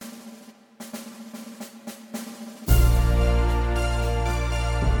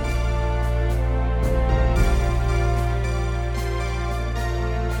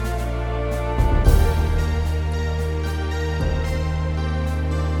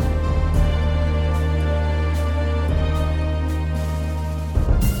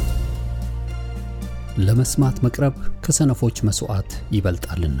ለመስማት መቅረብ ከሰነፎች መስዋዕት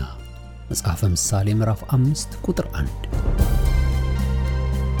ይበልጣልና። መጽሐፈ ምሳሌ ምዕራፍ 5 ቁጥር 1።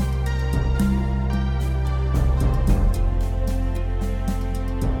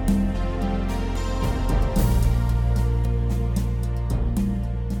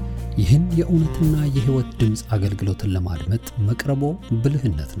 ይህን የእውነትና የሕይወት ድምፅ አገልግሎትን ለማድመጥ መቅረቦ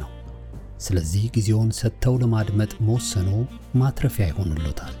ብልህነት ነው። ስለዚህ ጊዜውን ሰጥተው ለማድመጥ መወሰኖ ማትረፊያ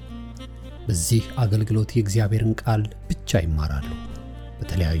ይሆንልዎታል። በዚህ አገልግሎት የእግዚአብሔርን ቃል ብቻ ይማራሉ።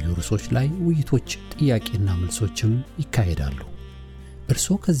 በተለያዩ ርዕሶች ላይ ውይይቶች፣ ጥያቄና መልሶችም ይካሄዳሉ።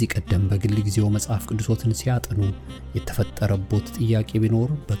 እርስዎ ከዚህ ቀደም በግል ጊዜው መጽሐፍ ቅዱሶትን ሲያጠኑ የተፈጠረቦት ጥያቄ ቢኖር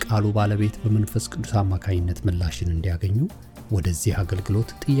በቃሉ ባለቤት በመንፈስ ቅዱስ አማካኝነት ምላሽን እንዲያገኙ ወደዚህ አገልግሎት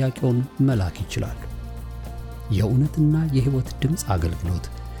ጥያቄውን መላክ ይችላሉ። የእውነትና የሕይወት ድምፅ አገልግሎት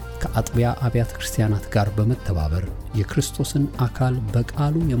ከአጥቢያ አብያተ ክርስቲያናት ጋር በመተባበር የክርስቶስን አካል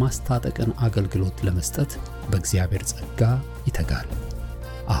በቃሉ የማስታጠቅን አገልግሎት ለመስጠት በእግዚአብሔር ጸጋ ይተጋል።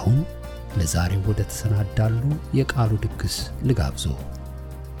 አሁን ለዛሬው ወደ ተሰናዳሉ የቃሉ ድግስ ልጋብዞ።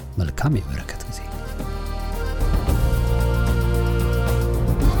 መልካም የበረከት ጊዜ።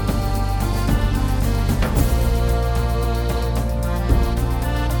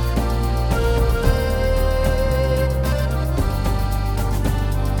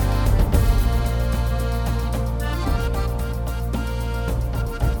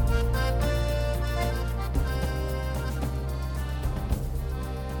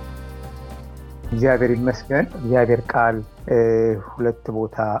 እግዚአብሔር ይመስገን። እግዚአብሔር ቃል ሁለት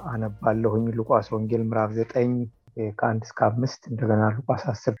ቦታ አነባለሁኝ። ሉቃስ ወንጌል ምዕራፍ 9 ከ1 እስከ 5 እንደገና ሉቃስ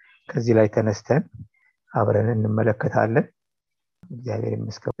 10 ከዚህ ላይ ተነስተን አብረን እንመለከታለን። እግዚአብሔር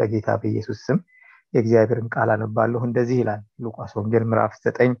ይመስገን። በጌታ በኢየሱስ ስም የእግዚአብሔርን ቃል አነባለሁ። እንደዚህ ይላል ሉቃስ ወንጌል ምዕራፍ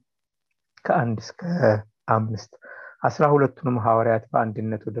 9 ከ1 እስከ 5። 12ቱንም ሐዋርያት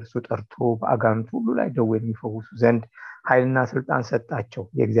በአንድነት ወደ እርሱ ጠርቶ በአጋንንት ሁሉ ላይ ደዌ የሚፈውሱ ዘንድ ኃይልና ስልጣን ሰጣቸው።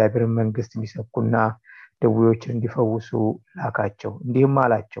 የእግዚአብሔርን መንግስት እንዲሰብኩና ደዌዎችን እንዲፈውሱ ላካቸው። እንዲህም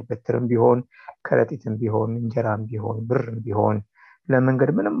አላቸው፣ በትርም ቢሆን ከረጢትም ቢሆን እንጀራም ቢሆን ብርም ቢሆን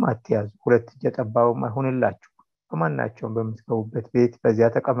ለመንገድ ምንም አትያዙ። ሁለት እጀ ጠባብም አይሆንላችሁ። በማናቸውም በምትገቡበት ቤት በዚያ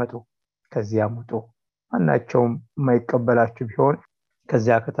ተቀመጡ፣ ከዚያም ውጡ። ማናቸውም የማይቀበላችሁ ቢሆን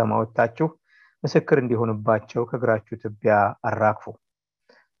ከዚያ ከተማ ወጥታችሁ ምስክር እንዲሆንባቸው ከእግራችሁ ትቢያ አራግፉ።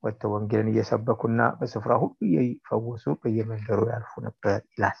 ወጥተው ወንጌልን እየሰበኩና በስፍራ ሁሉ እየፈወሱ በየመንደሩ ያልፉ ነበር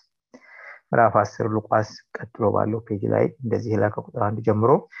ይላል። ምዕራፍ 10 ሉቃስ ቀጥሎ ባለው ፔጅ ላይ እንደዚህ ይላል ከቁጥር 1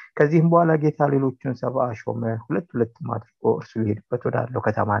 ጀምሮ። ከዚህም በኋላ ጌታ ሌሎችን 70 ሾመ፣ ሁለት ሁለትም አድርጎ እርሱ ሊሄድበት ወዳለው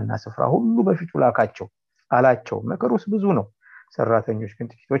ከተማና ስፍራ ሁሉ በፊቱ ላካቸው። አላቸው፣ መከሩስ ብዙ ነው፣ ሰራተኞች ግን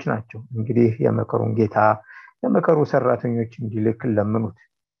ጥቂቶች ናቸው። እንግዲህ የመከሩን ጌታ ለመከሩ ሰራተኞች እንዲልክ ለምኑት።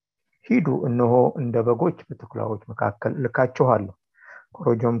 ሂዱ፣ እነሆ እንደ በጎች በተኩላዎች መካከል ልካችኋለሁ።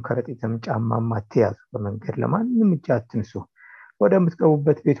 ኮረጆም ከረጢትም ጫማም አትያዙ። በመንገድ ለማንም እጅ አትንሱ።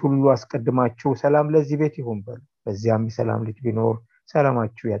 ወደምትገቡበት ቤት ሁሉ አስቀድማችሁ ሰላም ለዚህ ቤት ይሁን በሉ። በዚያም የሰላም ልጅ ቢኖር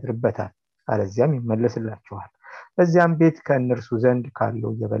ሰላማችሁ ያድርበታል፣ አለዚያም ይመለስላችኋል። በዚያም ቤት ከእነርሱ ዘንድ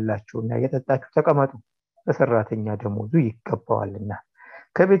ካለው እየበላችሁና እየጠጣችሁ ተቀመጡ፣ በሰራተኛ ደሞዙ ይገባዋልና።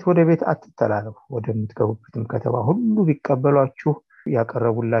 ከቤት ወደ ቤት አትተላለፉ። ወደምትገቡበትም ከተማ ሁሉ ቢቀበሏችሁ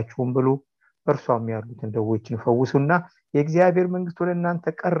ያቀረቡላችሁም ብሉ፣ በእርሷም ያሉትን ደዌዎችን ፈውሱና የእግዚአብሔር መንግስት ወደ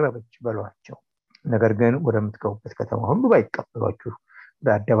እናንተ ቀረበች በሏቸው። ነገር ግን ወደምትገቡበት ከተማ ሁሉ ባይቀበሏችሁ ወደ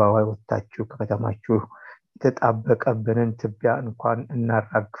አደባባይ ወጥታችሁ ከከተማችሁ የተጣበቀብንን ትቢያ እንኳን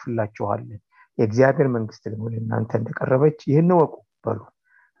እናራግፍላችኋለን። የእግዚአብሔር መንግስት ግን ወደ እናንተ እንደቀረበች ይህን እወቁ በሉ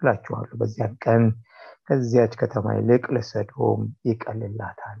እላችኋለሁ። በዚያን ቀን ከዚያች ከተማ ይልቅ ለሰዶም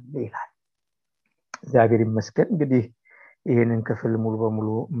ይቀልላታል ይላል። እግዚአብሔር ይመስገን። እንግዲህ ይህንን ክፍል ሙሉ በሙሉ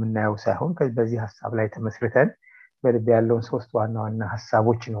የምናየው ሳይሆን በዚህ ሐሳብ ላይ ተመስርተን በልብ ያለውን ሶስት ዋና ዋና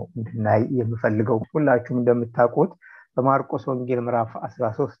ሐሳቦች ነው እንድናይ የምፈልገው። ሁላችሁም እንደምታውቁት በማርቆስ ወንጌል ምዕራፍ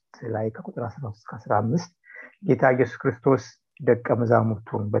 13 ላይ ከቁጥር 13 እስከ 15 ጌታ ኢየሱስ ክርስቶስ ደቀ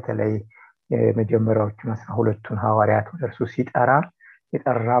መዛሙርቱን በተለይ የመጀመሪያዎቹን 12ቱን ሐዋርያት ወደ እርሱ ሲጠራ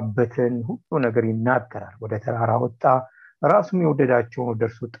የጠራበትን ሁሉ ነገር ይናገራል። ወደ ተራራ ወጣ፣ ራሱም የወደዳቸውን ወደ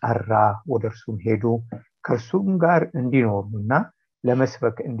እርሱ ጠራ፣ ወደ እርሱም ሄዱ፣ ከእርሱም ጋር እንዲኖሩና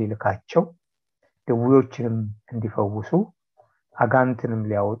ለመስበክ እንዲልካቸው፣ ደዌዎችንም እንዲፈውሱ፣ አጋንንትንም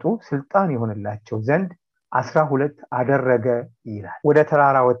ሊያወጡ ስልጣን ይሆንላቸው ዘንድ 12 አደረገ ይላል። ወደ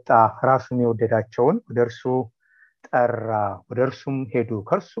ተራራ ወጣ፣ ራሱም የወደዳቸውን ወደ እርሱ ጠራ፣ ወደ እርሱም ሄዱ፣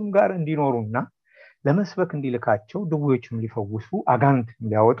 ከእርሱም ጋር እንዲኖሩና ለመስበክ እንዲልካቸው፣ ደዌዎችንም ሊፈውሱ፣ አጋንንትንም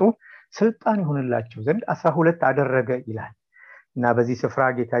ሊያወጡ ስልጣን ይሆንላቸው ዘንድ 12 አደረገ ይላል። እና በዚህ ስፍራ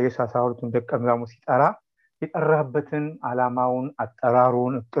ጌታ ኢየሱስ 12ቱን ደቀ መዛሙርት ሲጠራ የጠራበትን ዓላማውን፣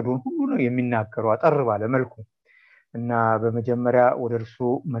 አጠራሩን፣ እቅዱን ሁሉ ነው የሚናገረው አጠር ባለ መልኩ። እና በመጀመሪያ ወደ እርሱ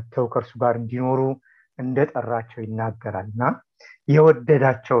መጥተው ከእርሱ ጋር እንዲኖሩ እንደጠራቸው ይናገራልና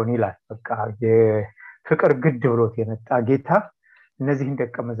የወደዳቸውን ይላል። በቃ የፍቅር ግድ ብሎት የመጣ ጌታ እነዚህን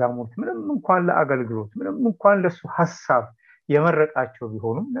ደቀ መዛሙርት ምንም እንኳን ለአገልግሎት ምንም እንኳን ለሱ ሐሳብ የመረጣቸው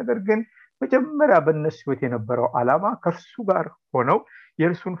ቢሆኑም ነገር ግን መጀመሪያ በእነሱ ሕይወት የነበረው ዓላማ ከእርሱ ጋር ሆነው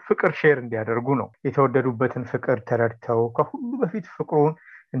የእርሱን ፍቅር ሼር እንዲያደርጉ ነው። የተወደዱበትን ፍቅር ተረድተው ከሁሉ በፊት ፍቅሩን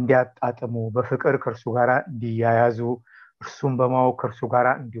እንዲያጣጥሙ በፍቅር ከእርሱ ጋር እንዲያያዙ እርሱን በማወቅ ከእርሱ ጋር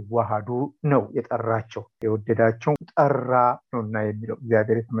እንዲዋሃዱ ነው የጠራቸው። የወደዳቸው ጠራ ነውና የሚለው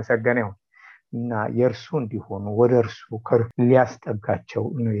እግዚአብሔር የተመሰገነ ይሁን እና የእርሱ እንዲሆኑ ወደ እርሱ ሊያስጠጋቸው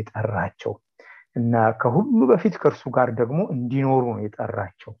ነው የጠራቸው እና ከሁሉ በፊት ከእርሱ ጋር ደግሞ እንዲኖሩ ነው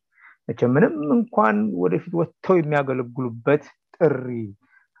የጠራቸው። ምንም እንኳን ወደፊት ወጥተው የሚያገለግሉበት ጥሪ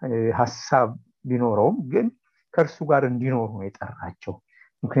ሐሳብ ቢኖረውም ግን ከእርሱ ጋር እንዲኖሩ ነው የጠራቸው።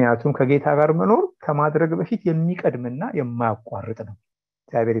 ምክንያቱም ከጌታ ጋር መኖር ከማድረግ በፊት የሚቀድምና የማያቋርጥ ነው።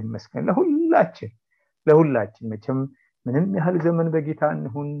 እግዚአብሔር ይመስገን ለሁላችን መቼም ምንም ያህል ዘመን በጌታ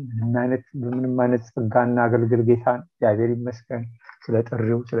እንሁን ምንም አይነት ጸጋና አገልግል ጌታን እግዚአብሔር ይመስገን ስለ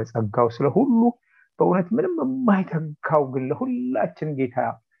ጥሪው ስለ ጸጋው ስለ ሁሉ በእውነት ምንም የማይተካው ግን ለሁላችን ጌታ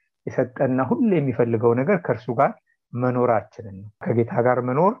የሰጠና ሁሉ የሚፈልገው ነገር ከእርሱ ጋር መኖራችንን ነው። ከጌታ ጋር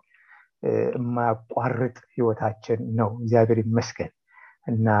መኖር የማያቋርጥ ህይወታችን ነው። እግዚአብሔር ይመስገን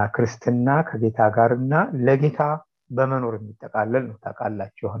እና ክርስትና ከጌታ ጋርና ለጌታ በመኖር የሚጠቃለል ነው።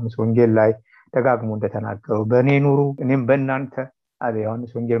 ታውቃላችሁ ዮሐንስ ወንጌል ላይ ደጋግሞ እንደተናገረው በእኔ ኑሩ እኔም በእናንተ አለ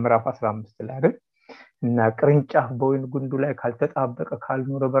ዮሐንስ ወንጌል ምዕራፍ 15 ላይ አይደል? እና ቅርንጫፍ በወይን ግንዱ ላይ ካልተጣበቀ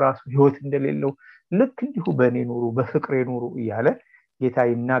ካልኖረ በራሱ ህይወት እንደሌለው ልክ እንዲሁ በእኔ ኑሩ በፍቅሬ ኑሩ እያለ ጌታ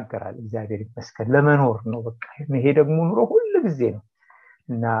ይናገራል። እግዚአብሔር ይመስገን ለመኖር ነው። በቃ ይሄ ደግሞ ኑሮ ሁሉ ጊዜ ነው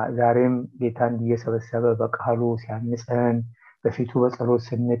እና ዛሬም ጌታ እንዲየሰበሰበ በቃሉ ሲያንጸን በፊቱ በጸሎት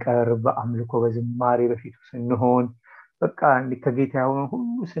ስንቀርብ በአምልኮ በዝማሬ በፊቱ ስንሆን በቃ ከጌታ የሆነው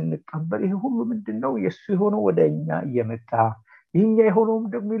ሁሉ ስንቀበል ይሄ ሁሉ ምንድነው የሱ የሆነው ወደኛ እየመጣ ይሄኛ የሆነውም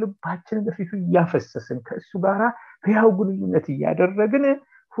ደግሞ ልባችንን በፊቱ እያፈሰስን ከእሱ ጋራ ሕያው ግንኙነት እያደረግን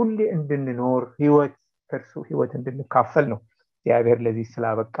ሁሌ እንድንኖር ህይወት ከእርሱ ህይወት እንድንካፈል ነው። እግዚአብሔር ለዚህ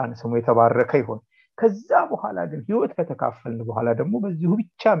ስላበቃን ስሙ የተባረከ ይሁን። ከዛ በኋላ ግን ህይወት ከተካፈልን በኋላ ደግሞ በዚሁ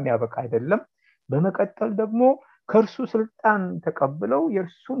ብቻ የሚያበቃ አይደለም። በመቀጠል ደግሞ ከእርሱ ስልጣን ተቀብለው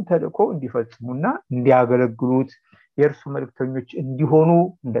የእርሱን ተልእኮ እንዲፈጽሙና እንዲያገለግሉት የእርሱ መልእክተኞች እንዲሆኑ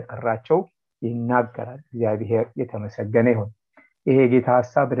እንደጠራቸው ይናገራል። እግዚአብሔር የተመሰገነ ይሁን። ይሄ ጌታ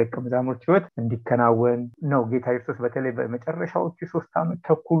ሐሳብ በደቀ መዛሙርት ህይወት እንዲከናወን ነው። ጌታ ኢየሱስ በተለይ በመጨረሻዎቹ 3 ዓመት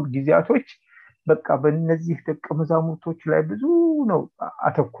ተኩል ጊዜያቶች በቃ በእነዚህ ደቀ መዛሙርቶች ላይ ብዙ ነው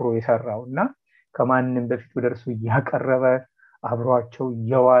አተኩሮ የሰራውና ከማንም በፊት ወደ እርሱ ያቀረበ አብሯቸው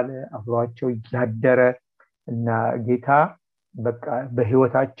እየዋለ አብሯቸው እያደረ እና ጌታ በቃ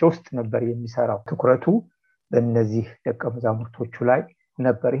በህይወታቸው ውስጥ ነበር የሚሰራው። ትኩረቱ በእነዚህ ደቀ መዛሙርቶቹ ላይ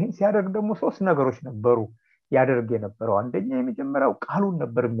ነበር። ይሄን ሲያደርግ ደግሞ 3 ነገሮች ነበሩ ያደርግ የነበረው። አንደኛ የመጀመሪያው ቃሉን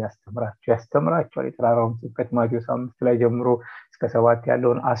ነበር ያስተምራቸዋል። የተራራውን ስብከት ማቴዎስ 5 ላይ ጀምሮ እስከ 7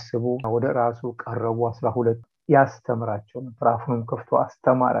 ያለውን አስቡ። ወደ ራሱ ቀረቡ 12 ያስተምራቸው ነበር። አፉንም ከፍቶ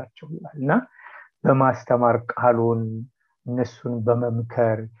አስተማራቸው ይላልና በማስተማር ቃሉን እነሱን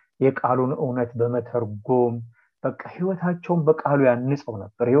በመምከር የቃሉን እውነት በመተርጎም በቃ ህይወታቸውን በቃሉ ያንጸው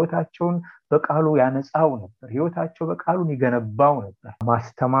ነበር። ህይወታቸውን በቃሉ ያነጻው ነበር። ህይወታቸው በቃሉን ይገነባው ነበር።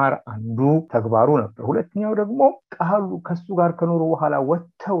 ማስተማር አንዱ ተግባሩ ነበር። ሁለተኛው ደግሞ ቃሉ ከሱ ጋር ከኖሩ በኋላ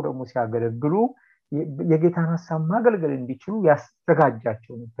ወጥተው ደግሞ ሲያገለግሉ የጌታን ሐሳብ ማገልገል እንዲችሉ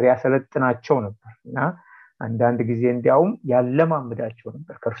ያዘጋጃቸው ነበር፣ ያሰለጥናቸው ነበር እና አንዳንድ ጊዜ እንዲያውም ያለማምዳቸው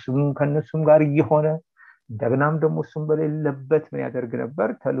ነበር። ከነሱም ጋር እየሆነ እንደገናም ደግሞ እሱም በሌለበት ምን ያደርግ ነበር?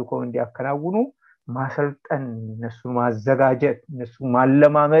 ተልእኮውን እንዲያከናውኑ ማሰልጠን፣ እነሱን ማዘጋጀት፣ እነሱን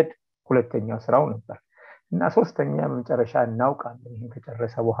ማለማመድ ሁለተኛው ስራው ነበር እና ሶስተኛ በመጨረሻ እናውቃለን። ይሄን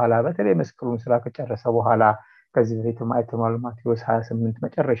ከጨረሰ በኋላ በተለይ መስቀሉን ስራ ከጨረሰ በኋላ ከዚህ በፊት አይተናል። ማቴዎስ 28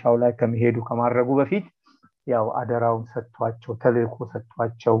 መጨረሻው ላይ ከማድረጉ በፊት ያው አደራውን ሰጥቷቸው ተልእኮ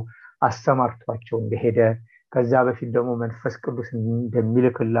ሰጥቷቸው አስተማርቷቸው እንደሄደ ከዛ በፊት ደግሞ መንፈስ ቅዱስ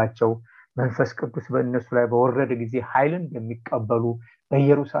እንደሚልክላቸው መንፈስ ቅዱስ በእነሱ ላይ በወረደ ጊዜ ኃይልን እንደሚቀበሉ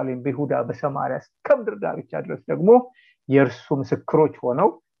በኢየሩሳሌም በይሁዳ በሰማርያ እስከ ምድር ዳርቻ ድረስ ደግሞ የእርሱ ምስክሮች ሆነው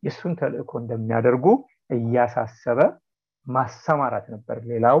የእሱን ተልእኮ እንደሚያደርጉ እያሳሰበ ማሰማራት ነበር።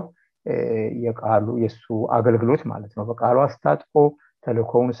 ሌላው የቃሉ የሱ አገልግሎት ማለት ነው። በቃሉ አስታጥቆ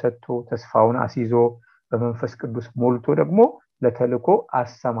ተልእኮውን ሰጥቶ ተስፋውን አስይዞ በመንፈስ ቅዱስ ሞልቶ ደግሞ ለተልእኮ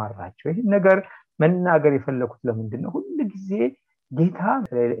አሰማራቸው። ይሄን ነገር መናገር የፈለኩት ለምንድን ነው? ሁሉ ጊዜ ጌታ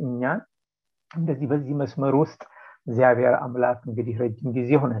እኛን እንደዚህ በዚህ መስመር ውስጥ እግዚአብሔር አምላክ እንግዲህ ረጅም ጊዜ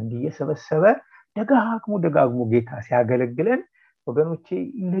ሆነ እንዲየሰበሰበ ደጋግሞ ጌታ ሲያገለግለን ወገኖቼ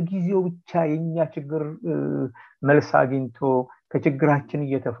ለጊዜው ብቻ የኛ ችግር መልስ አግኝቶ ከችግራችን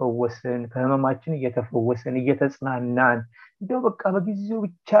እየተፈወስን ከህመማችን እየተፈወስን እየተጽናናን እንደው በቃ በጊዜው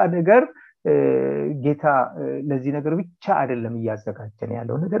ብቻ ነገር ጌታ ለዚህ ነገር ብቻ አይደለም እያዘጋጀን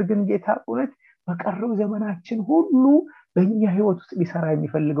ያለው ነገር ግን ጌታ እውነት በቀረው ዘመናችን ሁሉ በእኛ ህይወት ውስጥ ሊሰራ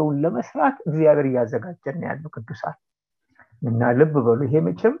የሚፈልገውን ለመስራት እግዚአብሔር እያዘጋጀን ያለው ቅዱሳን እና ልብ በሉ ይሄ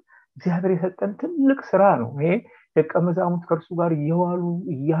መቼም እግዚአብሔር የሰጠን ትልቅ ስራ ነው ይሄ ደቀ መዛሙርት ከእርሱ ጋር እየዋሉ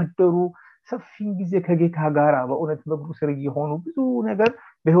እያደሩ ሰፊን ጊዜ ከጌታ ጋር በእውነት በእግሩ ስር እየሆኑ ብዙ ነገር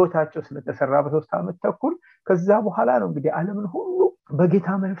በህይወታቸው ስለተሰራ በ3 ዓመት ተኩል ከዛ በኋላ ነው እንግዲህ ዓለምን ሁሉ በጌታ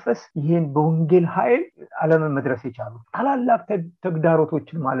መንፈስ ይሄን በወንጌል ኃይል ዓለምን መድረስ የቻሉት ታላላቅ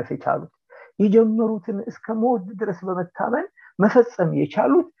ተግዳሮቶችን ማለፍ የቻሉት የጀመሩትን እስከ ሞት ድረስ በመታመን መፈጸም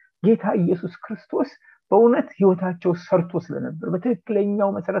የቻሉት ጌታ ኢየሱስ ክርስቶስ በእውነት ህይወታቸው ሰርቶ ስለነበር በትክክለኛው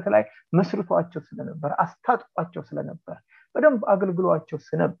መሰረት ላይ መስርቷቸው ስለነበር አስታጥቋቸው ስለነበር በደንብ አገልግሏቸው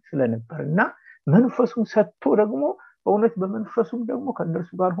ስለነበርና መንፈሱን ሰጥቶ ደግሞ በእውነት በመንፈሱም ደግሞ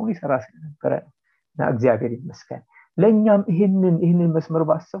ከነርሱ ጋር ሆኖ ይሰራ ስለነበርና እግዚአብሔር ይመስገን ለኛም ይሄንን መስመር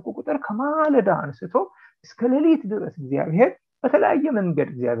ባሰብኩ ቁጥር ከማለዳ አንስቶ እስከ ሌሊት ድረስ እግዚአብሔር በተለያየ መንገድ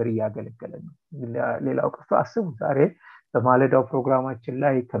እግዚአብሔር ያገለገለን ነው ሌላው ቀርቶ አስቡ ዛሬ በማለዳው ፕሮግራማችን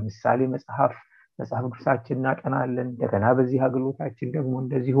ላይ ከምሳሌ መጽሐፍ ቅዱሳችን እናጠናለን እንደገና በዚህ አገልግሎታችን ደግሞ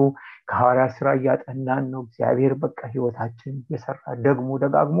እንደዚሁ ከሐዋርያ ሥራ ያጠናን ነው እግዚአብሔር በቃ ህይወታችን እየሰራ ደግሞ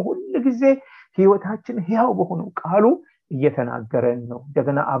ደጋግሞ ሁሉ ጊዜ ህይወታችን ሕያው በሆነው ቃሉ እየተናገረን ነው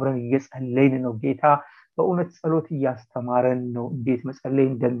እንደገና አብረን እየጸለይን ነው ጌታ በእውነት ጸሎት እያስተማረን ነው እንዴት መጸለይ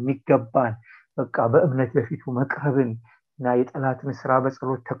እንደሚገባን በቃ በእምነት በፊቱ መቅረብን እና የጠላትን ሥራ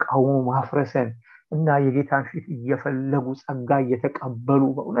በጸሎት ተቃውሞ ማፍረስን እና የጌታን ፊት እየፈለጉ ጸጋ እየተቀበሉ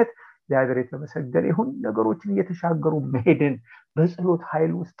በእውነት እግዚአብሔር የተመሰገነ ይሁን ነገሮችን እየተሻገሩ መሄድን በጸሎት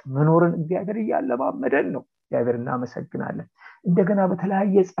ኃይል ውስጥ መኖርን እግዚአብሔር ያለማመደን ነው እግዚአብሔር እናመሰግናለን እንደገና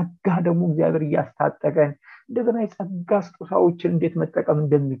በተለያየ ጸጋ ደግሞ እግዚአብሔር ያስታጠቀን እንደገና የጸጋ ስጦታዎችን እንዴት መጠቀም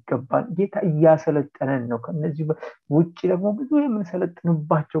እንደሚገባን ጌታ ያሰለጠነን ነው ከነዚህ ውጪ ደግሞ ብዙ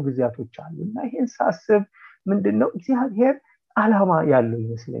የምንሰለጥንባቸው ጊዜያቶች አሉና ይሄን ሳስብ ምንድነው እግዚአብሔር ዓላማ ያለው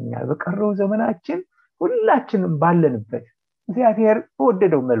ይመስለኛል በቀረው ዘመናችን ሁላችንም ባለንበት እግዚአብሔር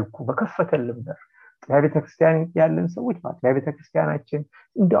በወደደው መልኩ በከፈተልን በር ቤተክርስቲያን ያለን ሰዎች ማለት ቤተክርስቲያናችን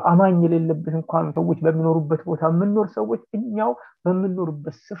እንደው አማኝ የሌለበት እንኳን ሰዎች በሚኖሩበት ቦታ ምንኖር ሰዎች እኛው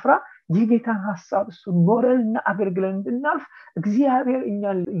በምንኖርበት ስፍራ የጌታን ሐሳብ እሱ ኖረንና አገልግለን እንድናልፍ እግዚአብሔር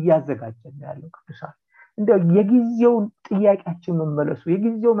እኛን እያዘጋጀን ያለው ቅዱሳን እንደው የጊዜው ጥያቄያችን መመለሱ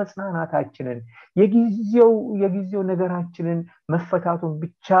የጊዜው መጽናናታችንን የጊዜው ነገራችንን መፈታቱን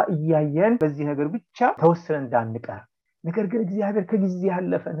ብቻ እያየን በዚህ ነገር ብቻ ተወስነን እንዳንቀር ነገር ግን እግዚአብሔር ከጊዜ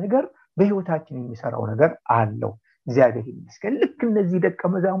ያለፈ ነገር በህይወታችን የሚሰራው ነገር አለው እግዚአብሔር ይመስገን ልክ እነዚህ ደቀ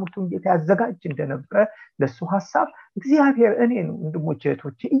መዛሙርቱን ጌታ ያዘጋጅ እንደነበረ ለሱ ሐሳብ እግዚአብሔር እኔን ወንድሞቼ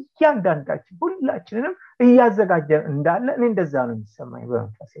እህቶቼ እያንዳንዳችን ሁላችንንም እያዘጋጀን እንዳለ እኔ እንደዛ ነው የሚሰማኝ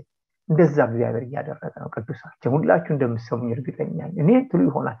በመንፈሴ እንደዛ እግዚአብሔር እያደረገ ነው ቅዱሳችን ሁላችሁ እንደምትሰሙኝ እርግጠኛ ነኝ እኔ ትሉ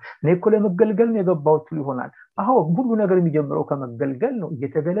ይሆናል እኔ እኮ ለመገልገል ነው የገባው ትሉ ይሆናል አዎ ሁሉ ነገር የሚጀምረው ከመገልገል ነው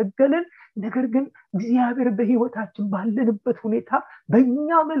እየተገለገልን ነገር ግን እግዚአብሔር በህይወታችን ባለንበት ሁኔታ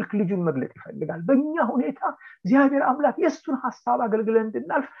በእኛ መልክ ልጁን መግለጥ ይፈልጋል በእኛ ሁኔታ እግዚአብሔር አምላክ የሱን ሐሳብ አገልግለን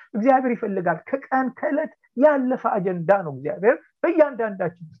እንድናልፍ እግዚአብሔር ይፈልጋል ከቀን ከዕለት ያለፈ አጀንዳ ነው እግዚአብሔር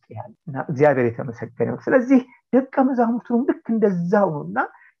በእያንዳንዳችን ውስጥ ያለና እግዚአብሔር የተመሰገነ ነው ስለዚህ ደቀ መዛሙርቱም ልክ እንደዛው ነውና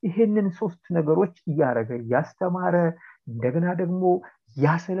ይሄንን 3 ነገሮች እያረገ ያስተማረ እንደገና ደግሞ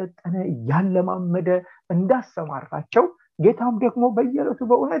ያሰለጠነ ያለማመደ እንዳሰማራቸው ጌታም ደግሞ በየለቱ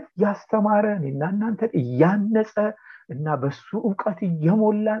በእውነት ያስተማረን እና እናንተ ያነጸ እና በሱ ዕውቀት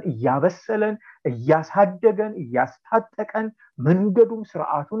እየሞላን እያበሰለን እያሳደገን እያስታጠቀን መንገዱን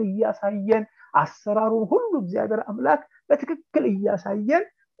ስርዓቱን እያሳየን አሰራሩን ሁሉ እግዚአብሔር አምላክ በትክክል እያሳየን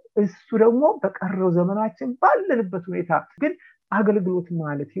እሱ ደግሞ በቀረው ዘመናችን ባለንበት ሁኔታ ግን አገልግሎት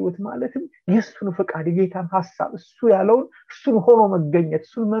ማለት ህይወት ማለትም የሱን ፈቃድ ጌታን ሐሳብ እሱ ያለውን እሱን ሆኖ መገኘት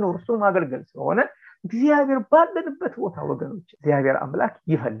እሱን መኖር እሱን ማገልገል ስለሆነ እግዚአብሔር ባለንበት ቦታ ወገኖች እግዚአብሔር አምላክ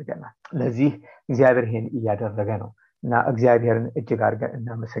ይፈልገናል ለዚህ እግዚአብሔር ይሄን እያደረገ ነው እና እግዚአብሔርን እጅግ አድርገን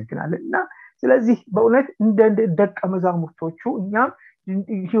እናመሰግናለንና ስለዚህ በእውነት እንደ ደቀ መዛሙርቶቹ እኛም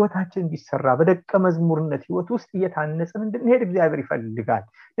ህይወታችን እንዲሰራ በደቀ መዝሙርነት ህይወት ውስጥ እየታነጽን እንድንሄድ እግዚአብሔር ይፈልጋል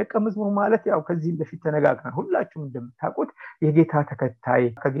ደቀ መዝሙር ማለት ያው ከዚህ በፊት ተነጋግረን ሁላችሁም እንደምታውቁት የጌታ ተከታይ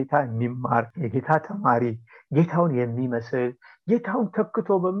ከጌታ የሚማር የጌታ ተማሪ ጌታውን የሚመስል ጌታውን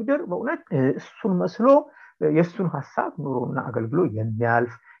ተክቶ በምድር በእውነት እሱን መስሎ የሱን ሐሳብ ኑሮና አገልግሎ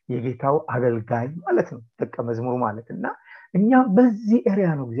የሚያልፍ የጌታው አገልጋይ ማለት ነው ደቀ መዝሙር ማለትና እኛ በዚህ ኤሪያ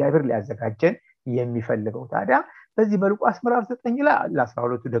ነው እግዚአብሔር ሊያዘጋጀን የሚፈልገው ታዲያ በዚህ በሉቃስ ምዕራፍ 9 ላይ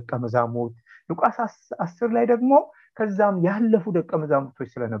ለ12 ደቀ መዛሙርት ሉቃስ 10 ላይ ደግሞ ከዛም ያለፉ ደቀ መዛሙርቶች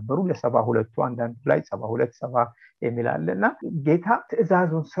ስለነበሩ ለ72ቱ አንዳንዱ ላይ 72 70 የሚላልና ጌታ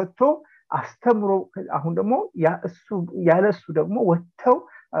ትእዛዙን ሰጥቶ አስተምሮ አሁን ደግሞ ያለሱ ደግሞ ወጥተው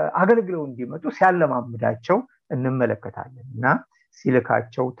አገልግለው እንዲመጡ ሲያለማምዳቸው እንመለከታለን እና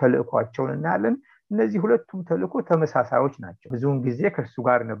ሲልካቸው ተልእኳቸውን እናያለን። እነዚህ ሁለቱም ተልእኮ ተመሳሳዮች ናቸው። ብዙውን ጊዜ ከሱ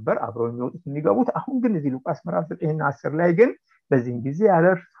ጋር ነበር አብረው የሚወጡት የሚገቡት። አሁን ግን እዚህ ሉቃስ ምዕራፍ 9 እና 10 ላይ ግን በዚህ ጊዜ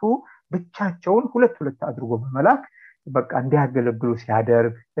ያለርሱ ብቻቸውን ሁለት አድርጎ በመላክ በቃ እንዲያገለግሉ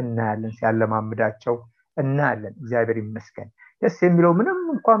ሲያደርግ እናያለን፣ ሲያለማምዳቸው እናያለን። እግዚአብሔር ይመስገን። ደስ የሚለው ምንም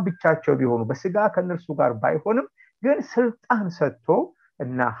እንኳን ብቻቸው ቢሆኑ በስጋ ከነርሱ ጋር ባይሆንም ግን ስልጣን ሰጥቶ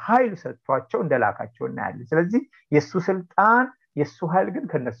እና ኃይል ሰጥቷቸው እንደላካቸው እናያለን። ስለዚህ የሱ ስልጣን የሱ ኃይል ግን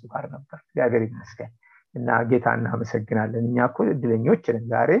ከነሱ ጋር ነበር። እግዚአብሔር ይመስገን እና ጌታ እናመሰግናለን። እኛ እኮ እድለኞች ነን።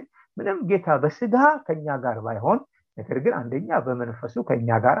 ዛሬ ምንም ጌታ በስጋ ከኛ ጋር ባይሆን ነገር ግን አንደኛ በመንፈሱ ከኛ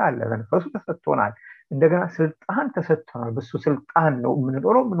ጋር አለ። መንፈሱ ተሰጥቶናል፣ እንደገና ስልጣን ተሰጥቶናል። በሱ ስልጣን ነው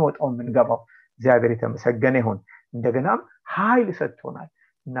የምንኖረው፣ የምንወጣው፣ የምንገባው። እግዚአብሔር የተመሰገነ ይሁን። እንደገናም ኃይል ሰጥቶናል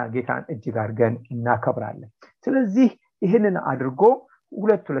እና ጌታን እጅግ አድርገን እናከብራለን። ስለዚህ ይህንን አድርጎ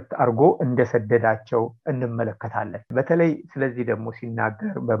ሁለት አድርጎ እንደሰደዳቸው እንመለከታለን። በተለይ ስለዚህ ደግሞ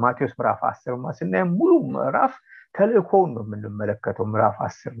ሲናገር በማቴዎስ ምዕራፍ 10 ስናይ ሙሉ ምዕራፍ ተልእኮውን ነው የምንመለከተው። ምዕራፍ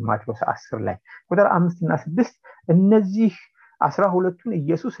 10 ማቴዎስ 10 ላይ ቁጥር 5 እና 6 እነዚህ 12ቱን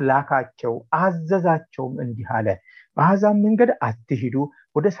ኢየሱስ ላካቸው አዘዛቸውም እንዲህ አለ፣ በአሕዛብ መንገድ አትሂዱ፣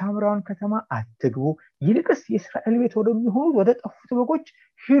 ወደ ሳምራውያን ከተማ አትግቡ፣ ይልቅስ የእስራኤል ቤት ወደሚሆኑት ወደ ጠፉት በጎች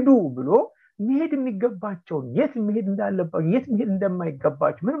ሂዱ ብሎ መሄድ የሚገባቸውን የት መሄድ እንዳለባቸው የት መሄድ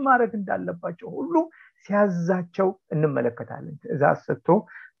እንደማይገባቸው ምን ማድረግ እንዳለባቸው ሁሉ ሲያዛቸው እንመለከታለን። ትእዛዝ ሰጥቶ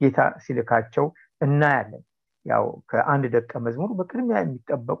ጌታ ሲልካቸው እናያለን። ያው ከአንድ ደቀ መዝሙር በቅድሚያ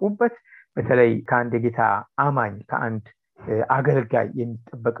የሚጠበቁበት በተለይ ከአንድ የጌታ አማኝ ከአንድ አገልጋይ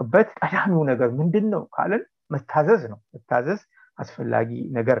የሚጠበቅበት ቀዳሚው ነገር ምንድነው ካለን መታዘዝ ነው። መታዘዝ አስፈላጊ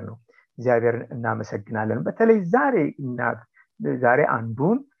ነገር ነው። እግዚአብሔርን እናመሰግናለን። በተለይ ዛሬ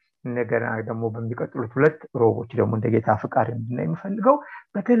አንዱን ነገር ደግሞ በሚቀጥሉት 2 ሮቦች ደግሞ እንደ ጌታ ፍቃድ እንድናይ የምፈልገው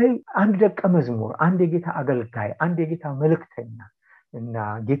በተለይ አንድ ደቀ መዝሙር፣ አንድ የጌታ አገልጋይ፣ አንድ የጌታ መልእክተኛ እና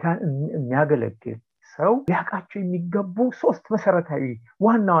ጌታን የሚያገለግል ሰው ሊያውቃቸው የሚገቡ 3 መሰረታዊ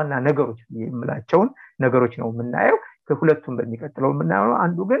ዋና ነገሮች የምላቸውን ነገሮች ነው የምናየው። ከሁለቱም በሚቀጥለው የምናየው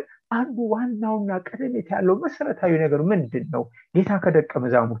አንዱ ዋናውና ቀደምት ያለው መሰረታዊ ነገር ምንድነው? ጌታ ከደቀ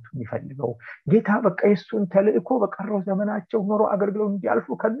መዛሙርቱ የሚፈልገው ጌታ በቃ የሱን ተልእኮ በቀረው ዘመናቸው ኖሮ አገልግለው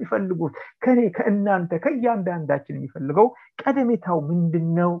እንዲያልፉ ከሚፈልጉት ከኔ ከእናንተ ከእያንዳንዳችን የሚፈልገው ቀደምታው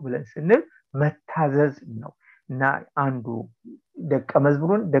ምንድነው ብለን ስንል መታዘዝ ነው። እና አንዱ ደቀ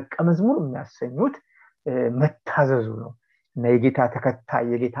መዝሙር የሚያሰኙት መታዘዙ ነው። እና የጌታ ተከታይ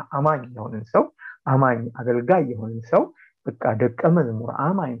የጌታ አማኝ የሆነን ሰው አማኝ አገልጋይ የሆነን ሰው በቃ ደቀ መዝሙር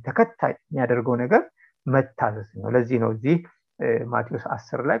አማኝ ተከታይ የሚያደርገው ነገር መታዘዝ ነው። ለዚህ ነው እዚህ ማቴዎስ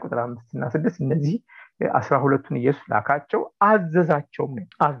 10 ላይ ቁጥር 5 እና 6 እነዚህ 12ቱን ኢየሱስ ላካቸው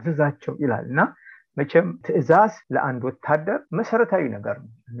አዘዛቸው ይላልና መቼም ትእዛዝ ለአንድ ወታደር መሰረታዊ ነገር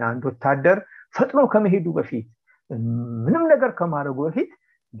ነው። እና አንድ ወታደር ፈጥኖ ከመሄዱ በፊት ምንም ነገር ከማድረጉ በፊት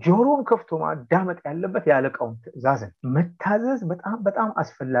ጆሮን ከፍቶ ማዳመጥ ያለበት ያለቃውን ትእዛዝ ነው። መታዘዝ በጣም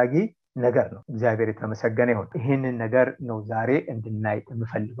አስፈላጊ ነገር ነው። እግዚአብሔር የተመሰገነ ይሁን። ይሄንን ነገር ነው ዛሬ እንድናይ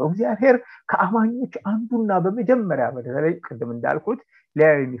የምፈልገው። እግዚአብሔር ከአማኞች አንዱና በመጀመሪያ በተለይ ቅድም እንዳልኩት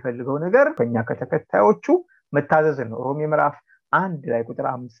ሊያዩ የሚፈልገው ነገር ከኛ ከተከታዮቹ መታዘዝ ነው። ሮሜ ምዕራፍ 1 ላይ ቁጥር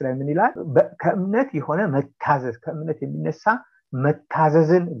 5 ላይ ምን ይላል? ከእምነት የሆነ መታዘዝ፣ ከእምነት የሚነሳ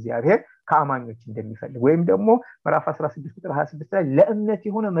መታዘዝን እግዚአብሔር ከአማኞች እንደሚፈልግ ወይም ደግሞ ምዕራፍ 16 ቁጥር 26 ላይ ለእምነት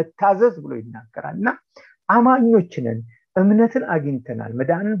የሆነ መታዘዝ ብሎ ይናገራልና አማኞች ነን፣ እምነትን አግኝተናል፣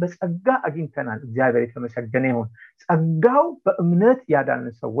 መዳንን በጸጋ አግኝተናል። እግዚአብሔር የተመሰገነ ይሁን። ጸጋው በእምነት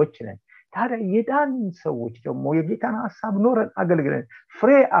ያዳንን ሰዎች ነን። ታዲያ የዳንን ሰዎች ደግሞ የጌታን ሐሳብ ኖረን አገልግለን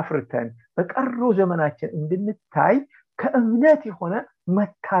ፍሬ አፍርተን በቀረው ዘመናችን እንድንታይ ከእምነት የሆነ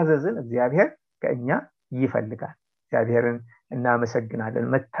መታዘዝን እግዚአብሔር ከእኛ ይፈልጋል። እግዚአብሔርን እናመሰግናለን።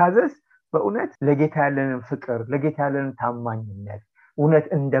 መታዘዝ በእውነት ለጌታ ያለንን ፍቅር፣ ለጌታ ያለንን ታማኝነት እውነት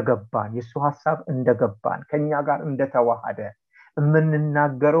እንደገባን የሱ ሐሳብ እንደገባን ከኛ ጋር እንደተዋሃደ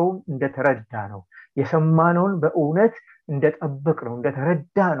የምንናገረውን እንደተረዳ ነው የሰማነውን በእውነት እንደጠበቅ ነው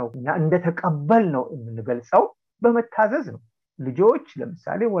እንደተረዳ ነው እና እንደተቀበል ነው የምንገልጸው በመታዘዝ ነው። ልጆች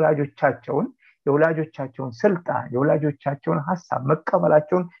ለምሳሌ የወላጆቻቸውን ስልጣን የወላጆቻቸውን ሐሳብ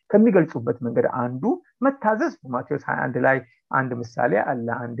መቀበላቸውን ከሚገልጹበት መንገድ አንዱ መታዘዝ ነው። ማቴዎስ 21 ላይ አንድ ምሳሌ አለ።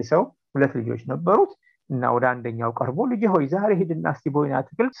 አንድ ሰው 2 ልጆች ነበሩት እና ወደ አንደኛው ቀርቦ ልጅ ሆይ ዛሬ ሂድና እስቲ በወይን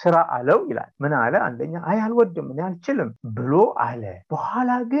አትክልት ስራ አለው ይላል። ምን አለ? አንደኛ አይ አልወድም እኔ አልችልም ብሎ አለ።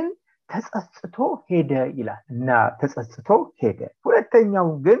 በኋላ ግን ተጸጽቶ ሄደ ይላል እና ተጸጽቶ ሄደ። ሁለተኛው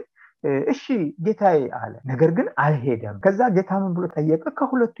ግን እሺ ጌታዬ አለ። ነገር ግን አልሄደም። ከዛ ጌታ ምን ብሎ ጠየቀ?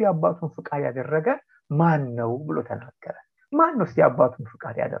 ከሁለቱ የአባቱን ፍቃድ ያደረገ ማን ነው ብሎ ተናገረ። ማን ነው እስቲ የአባቱን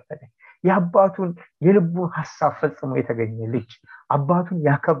ፍቃድ ያደረገ? የአባቱን የልቡን ሐሳብ ፈጽሞ የተገኘ ልጅ፣ አባቱን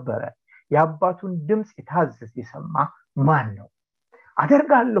ያከበረ፣ የአባቱን ድምፅ የታዘዘ የሰማ ማን ነው?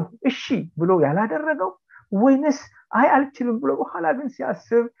 አደርጋለሁ እሺ ብሎ ያላደረገው ወይንስ አይ አልችልም ብሎ በኋላ ግን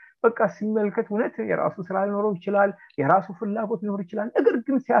ሲያስብ በቃ ሲመልከት እውነት የራሱ ስራ ሊኖረው ይችላል፣ የራሱ ፍላጎት ሊኖር ይችላል። ነገር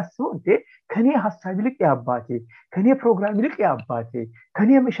ግን ሲያስበው እንዴ ከኔ ሐሳብ ይልቅ የአባቴ፣ ከኔ ፕሮግራም ይልቅ የአባቴ፣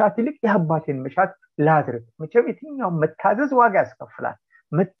 ከኔ መሻት ይልቅ የአባቴን መሻት ላድርግ። መቼም የትኛው መታዘዝ ዋጋ ያስከፍላል፣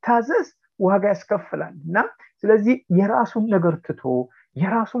 መታዘዝ ዋጋ ያስከፍላል። እና ስለዚህ የራሱን ነገር ትቶ፣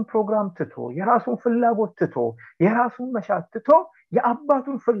 የራሱን ፕሮግራም ትቶ፣ የራሱን ፍላጎት ትቶ፣ የራሱን መሻት ትቶ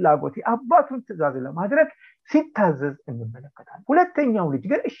የአባቱን ፍላጎት የአባቱን ትእዛዝ ለማድረግ ሲታዘዝ እንመለከታለን። ሁለተኛው ልጅ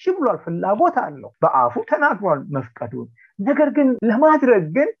ግን እሺ ብሏል፣ ፍላጎት አለው፣ በአፉ ተናግሯል መፍቀዱን። ነገር ግን ለማድረግ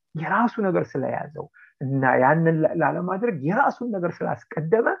ግን የራሱ ነገር ስለያዘው እና ያንን ላለማድረግ የራሱን ነገር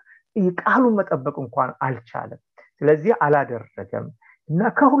ስላስቀደመ ቃሉን መጠበቅ እንኳን አልቻለም። ስለዚህ አላደረገም። እና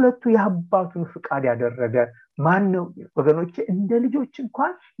ከሁለቱ የአባቱን ፍቃድ ያደረገ ማን ነው? ወገኖቼ እንደ ልጆች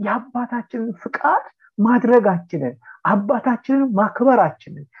እንኳን የአባታችንን ፍቃድ ማድረጋችንን፣ አባታችንን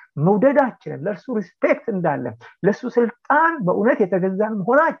ማክበራችንን፣ መውደዳችንን፣ ለእርሱ ሪስፔክት እንዳለን፣ ለእሱ ስልጣን በእውነት የተገዛን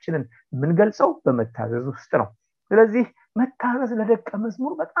መሆናችንን የምንገልጸው በመታዘዝ ውስጥ ነው። ስለዚህ መታዘዝ ለደቀ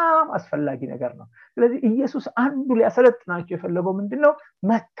መዝሙር በጣም አስፈላጊ ነገር ነው። ስለዚህ ኢየሱስ አንዱ ሊያሰለጥናቸው የፈለገው ምንድነው?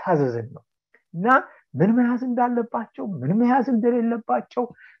 መታዘዝን ነው። እና ምን መያዝ እንዳለባቸው፣ ምን መያዝ እንደሌለባቸው፣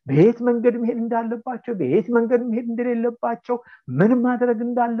 በየት መንገድ መሄድ እንዳለባቸው፣ በየት መንገድ መሄድ እንደሌለባቸው፣ ምን ማድረግ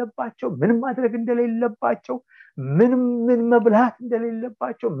እንዳለባቸው፣ ምን ማድረግ እንደሌለባቸው፣ ምን መብላት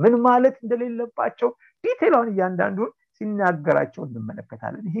እንደሌለባቸው፣ ምን ማለት እንደሌለባቸው ዲቴይሉን እያንዳንዱን ሲናገራቸው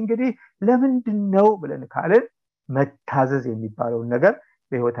እንመለከታለን። ይሄ እንግዲህ ለምንድነው ብለን ካልን መታዘዝ የሚባለውን ነገር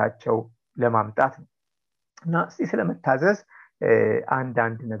በህይወታቸው ለማምጣት ነው። እና እስቲ ስለመታዘዝ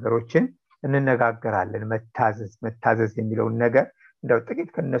አንዳንድ ነገሮችን እንነጋገራለን። መታዘዝ የሚለውን ነገር እንደው ጥቂት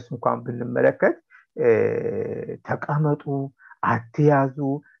ከነሱ እንኳን ብንመለከት ተቀመጡ፣ አትያዙ፣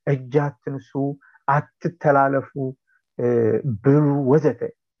 እጅ አትንሱ፣ አትተላለፉ፣ ብሉ ወዘተ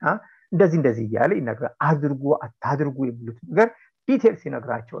እንደዚህ እያለ ይነግራል። አድርጉ አታድርጉ የሚሉት ነገር ዲቴል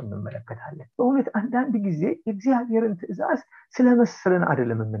ሲነግራቸው እንመለከታለን። በእውነት አንዳንድ ጊዜ የእግዚአብሔርን ትእዛዝ ስለመሰለን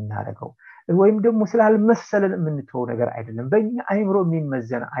አይደለም የምናደርገው፣ ወይም ደግሞ ስላልመሰለን የምንተው ነገር አይደለም፣ በእኛ አይምሮ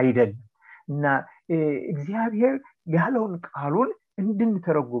የሚመዘን አይደለም። እና እግዚአብሔር ያለውን ቃሉን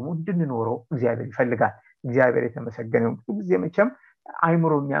እንድንተረጉሙ እንድንኖረው እግዚአብሔር ይፈልጋል። እግዚአብሔር የተመሰገነው። ብዙ ጊዜ መቼም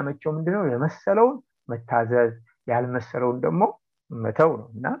አይምሮ የሚያመቸው ምንድነው? የመሰለውን መታዘዝ፣ ያልመሰለውን ደግሞ መተው ነው።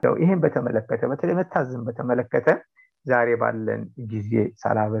 እና ይሄን በተመለከተ በተለይ መታዘዝን በተመለከተ ዛሬ ባለን ጊዜ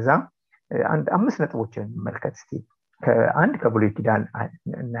ሳላበዛ አንድ 5 ነጥቦችን እንመልከት እስቲ። ከአንድ ከብሉይ ኪዳን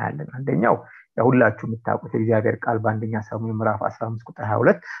እናያለን። አንደኛው ሁላችሁ የምታውቁት የእግዚአብሔር ቃል በአንደኛ ሳሙኤል ምዕራፍ 15 ቁጥር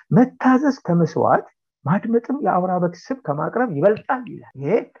 22 መታዘዝ ከመስዋዕት ማድመጥም የአውራ በግ ስብ ከማቅረብ ይበልጣል ይላል።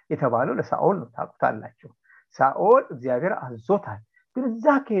 ይሄ የተባለው ለሳኦል ነው፣ ታውቁታላችሁ። ሳኦል እግዚአብሔር አዞታል። ግን እዛ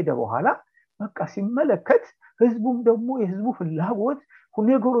ከሄደ በኋላ በቃ ሲመለከት ህዝቡም ደግሞ የህዝቡ ፍላጎት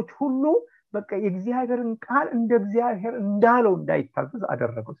ነገሮች ሁሉ በቃ የእግዚአብሔርን ቃል እንደ እግዚአብሔር እንዳለው እንዳይታዘዝ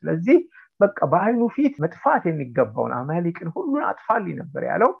አደረገው። ስለዚህ በቃ በአይኑ ፊት መጥፋት የሚገባውን አማሌቅን ሁሉን አጥፋልኝ ነበር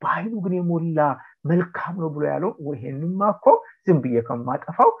ያለው፣ በአይኑ ግን የሞላ መልካም ነው ብሎ ያለው ይሄንማ እኮ ዝም ብዬ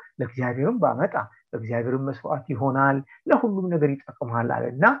ከማጠፋው ለእግዚአብሔርም ባመጣ ለእግዚአብሔርም መስዋዕት ይሆናል፣ ለሁሉም ነገር ይጠቅማል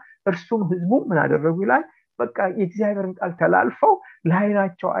አለና እርሱም ህዝቡም ምን አደረጉ ይላል? በቃ የእግዚአብሔርን ቃል ተላልፈው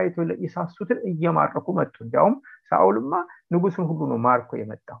ለዓይናቸው አይቶ የሳሱትን እየማረኩ መጡ። እንዲያውም ሳኦልማ ንጉሱን ሁሉ ነው ማርኮ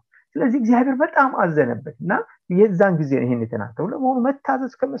የመጣው። ስለዚህ እግዚአብሔር በጣም አዘነበት እና የዛን ጊዜ ይሄን የተናገረው ለመሆኑ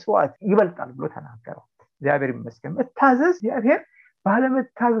መታዘዝ ከመስዋዕት ይበልጣል ብሎ ተናገረው። እግዚአብሔር ይመስገን። መታዘዝ እግዚአብሔር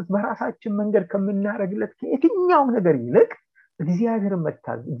ባለመታዘዝ በራሳችን መንገድ ከምናረግለት ከየትኛው ነገር ይልቅ እግዚአብሔር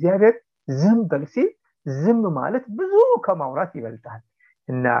መታዘዝ፣ እግዚአብሔር ዝም በል ሲል ዝም ማለት ብዙ ከማውራት ይበልጣል።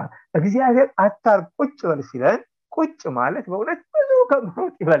 እና እግዚአብሔር አታርቅ ቁጭ በል ሲለን ቁጭ ማለት በእውነት ብዙ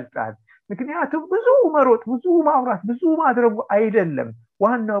ከመሮጥ ይበልጣል። ምክንያቱም ብዙ መሮጥ፣ ብዙ ማውራት፣ ብዙ ማድረጉ አይደለም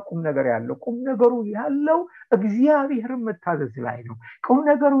ዋናው ቁም ነገር ያለው። ቁም ነገሩ ያለው እግዚአብሔርን መታዘዝ ላይ ነው። ቁም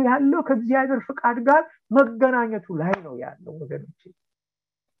ነገሩ ያለው ከእግዚአብሔር ፍቃድ ጋር መገናኘቱ ላይ ነው ያለው ወገኖቼ።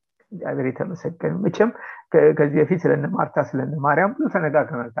 እግዚአብሔር የተመሰገነ። መቼም ከዚህ በፊት ስለነ ማርታ ስለነ ማርያም ብዙ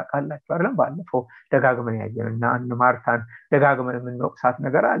ተነጋግረናል፣ ታውቃላችሁ አይደል? ባለፈው ደጋግመን ያየንና እነ ማርታን ደጋግመን የምንወቅሳት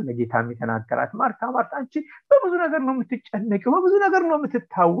ነገር አለ። ጌታም የተናገራት ማርታ ማርታ አንቺ በብዙ ነገር ነው የምትጨነቂው፣ በብዙ ነገር ነው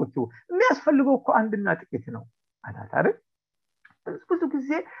የምትታወቂው፣ የሚያስፈልገው እኮ አንድና ጥቂት ነው አላት አይደል? ብዙ ጊዜ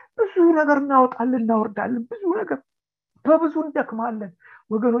ብዙ ነገር እናወጣለን እናወርዳለን፣ ብዙ ነገር በብዙ እንደክማለን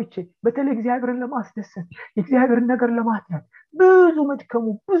ወገኖቼ። በተለይ እግዚአብሔርን ለማስደሰት የእግዚአብሔርን ነገር ለማጥያት ብዙ መድከሙ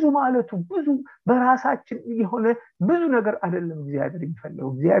ብዙ ማለቱ ብዙ በራሳችን የሆነ ብዙ ነገር አይደለም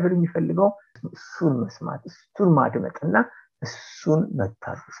እግዚአብሔር የሚፈልገው እሱን መስማት እሱን ማድመጥና እሱን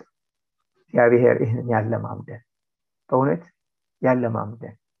መታዘዝ። እግዚአብሔር ይህንን ያለማምደን በእውነት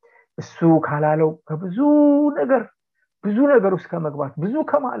ያለማምደን። እሱ ካላለው ከብዙ ነገር ውስጥ ከመግባት ብዙ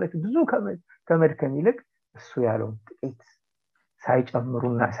ከማለት ብዙ ከመድከም ይልቅ እሱ ያለውን ጥቂት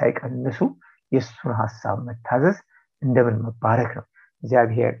ሳይጨምሩና ሳይቀንሱ የእሱን ሐሳብ መታዘዝ እንደምን መባረክ ነው።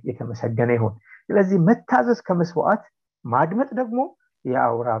 እግዚአብሔር የተመሰገነ ይሁን። ስለዚህ መታዘዝ ከመስዋዕት ማድመጥ ደግሞ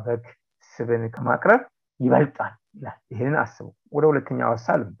የአውራ በግ ስብን ከማቅረብ ይበልጣል ይላል። ይሄንን አስቡ። ወደ ሁለተኛው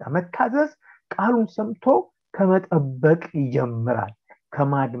ሐሳብ ልምጣ። መታዘዝ ቃሉን ሰምቶ ከመጠበቅ ይጀምራል።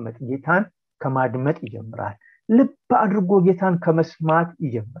 ጌታን ከማድመጥ ይጀምራል። ልብ አድርጎ ጌታን ከመስማት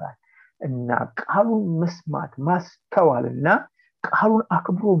ይጀምራል እና ቃሉን መስማት ማስተዋልና ቃሉን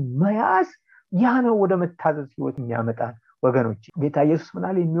አክብሮ መያዝ ያ ነው ወደ መታዘዝ ህይወት የሚያመጣን ወገኖች። ጌታ ኢየሱስ ምን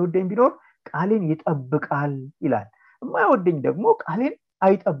አለ? የሚወደኝ ቢኖር ቃሌን ይጠብቃል ይላል። የማይወደኝ ደግሞ ቃሌን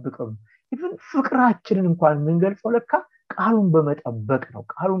አይጠብቅም። ኢቭን ፍቅራችንን እንኳን የምንገልጸው ለካ ቃሉን በመጠበቅ ነው፣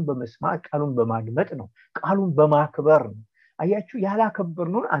 ቃሉን በመስማት ቃሉን በማድመጥ ነው፣ ቃሉን በማክበር ነው። አያችሁ፣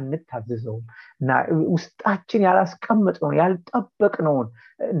 ያላከበርነውን አንታዘዘውም እና ውስጣችን ያላስቀመጥነውን ያልጠበቅነውን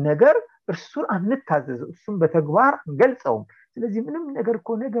ነገር እርሱን አንታዘዘው፣ እሱን በተግባር አንገልጸውም። ስለዚህ ምንም ነገር እኮ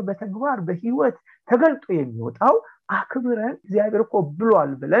ነገ በተግባር በህይወት ተገልጦ የሚወጣው አክብረን እግዚአብሔር እኮ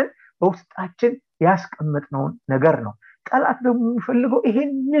ብሏል ብለን በውስጣችን ያስቀመጥነውን ነገር ነው። ጠላት ደግሞ የሚፈልገው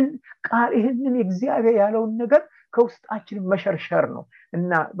ይሄንን ቃል ይሄንን እግዚአብሔር ያለውን ነገር ከውስጣችን መሸርሸር ነው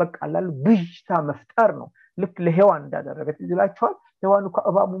እና በቃ ላሉ ብዥታ መፍጠር ነው። ልክ ለሔዋን እንዳደረገ ትዝላችኋል። ሔዋን እኮ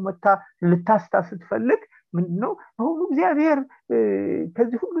እባቡ መታ ልታስታት ስትፈልግ ምንድነው ሁሉ እግዚአብሔር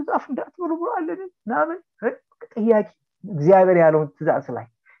ከዚህ ሁሉ ዛፍ እንዳትበሉ ብሏልን ምናምን ጥያቄ እግዚአብሔር ያለውን ትእዛዝ ላይ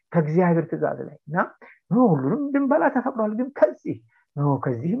ከእግዚአብሔር ትእዛዝ ላይ እና ሁሉንም እንድንበላ ተፈቅዷል። ግን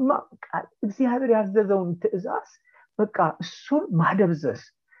ከዚህማ ቃል እግዚአብሔር ያዘዘውን ትእዛዝ በቃ እሱን ማደብዘዝ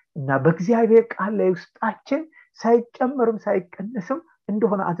እና በእግዚአብሔር ቃል ላይ ውስጣችን ሳይጨመርም ሳይቀነስም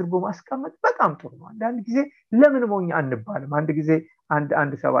እንደሆነ አድርጎ ማስቀመጥ በጣም ጥሩ ነው። አንዳንድ ጊዜ ለምን ሞኝ አንባልም? አንድ ጊዜ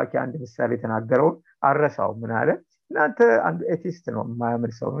አንድ ሰባኪ አንድ ምሳሌ ተናገረውን አረሳው። ምን አለ? እናንተ አንድ ኤቲስት ነው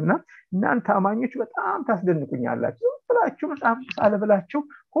የማያምን ሰው እና እናንተ አማኞች በጣም ታስደንቁኛላችሁ ብላችሁ መጽሐፍ ሳለ ብላችሁ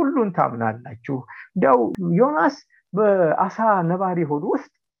ሁሉን ታምናላችሁ። እንደው ዮናስ በአሳ ነባሪ ሆድ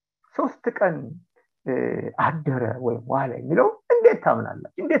ውስጥ 3 ቀን አደረ ወይም ዋለ የሚለው እንዴት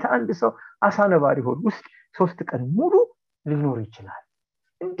ታምናላችሁ? እንዴት አንድ ሰው አሳ ነባሪ ሆድ ውስጥ 3 ቀን ሙሉ ሊኖር ይችላል?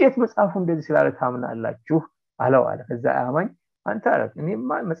 እንዴት መጽሐፉ እንደዚህ ስላለ ታምናላችሁ አለው አለ። ከዛ አማኝ አንተ አለ እኔማ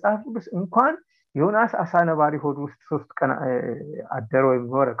መጽሐፍ ቅዱስ እንኳን ዮናስ አሳ ነባሪ ሆድ ውስጥ 3 ቀን አደረ ወይም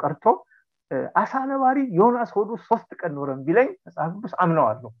ኖረ ቀርቶ አሳ ነባሪ ዮናስ ሆድ ውስጥ 3 ቀን ኖረ ቢለኝ መጽሐፍ ቅዱስ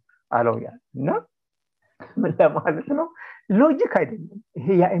አምነዋለሁ አለው ያ እና ምን ለማለት ነው? ሎጂክ አይደለም ይሄ፣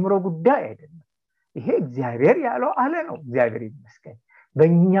 የአእምሮ ጉዳይ አይደለም። ይሄ እግዚአብሔር ያለው አለ ነው። እግዚአብሔር ይመስገን።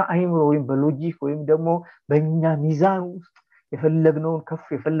 በእኛ አእምሮ ወይም በሎጂክ ወይም ደግሞ በእኛ ሚዛን ውስጥ የፈለግነውን ከፍ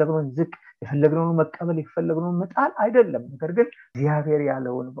የፈለግነውን ዝቅ የፈለግነውን መቀበል የፈለግነውን መጣል አይደለም። ነገር ግን እግዚአብሔር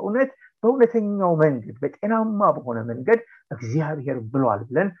ያለውን በእውነተኛው መንገድ በጤናማ በሆነ መንገድ እግዚአብሔር ብሏል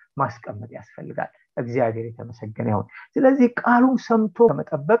ብለን ማስቀመጥ ያስፈልጋል። እግዚአብሔር የተመሰገነ ይሁን። ስለዚህ ቃሉን ሰምቶ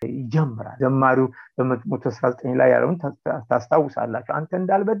ከመጠበቅ ይጀምራል። ዘማሪው በመዝሙር 19 ላይ ያለውን ታስታውሳላችሁ። አንተ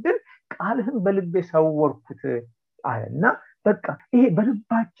እንዳልበድል ቃልህን በልቤ ሰወርኩት አለና በቃ ይሄ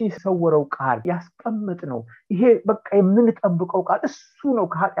በልባችን የሰወረው ቃል ያስቀመጥነው ይሄ በቃ የምንጠብቀው ቃል እሱ ነው።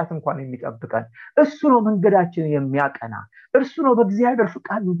 ከኃጢአት እንኳን የሚጠብቀን እሱ ነው። መንገዳችንን የሚያቀና እርሱ ነው። በእግዚአብሔር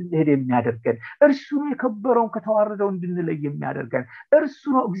ፍቃድ እንድንሄድ የሚያደርገን እርሱ ነው። የከበረውን ከተዋረደው እንድንለይ የሚያደርገን እርሱ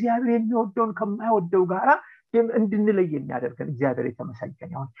ነው። እግዚአብሔር የሚወደውን ከማይወደው ጋራ እንድንለይ የሚያደርገን እግዚአብሔር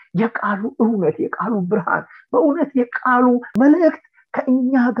የተመሰገነ ይሁን። የቃሉ እውነት፣ የቃሉ ብርሃን፣ በእውነት የቃሉ መልእክት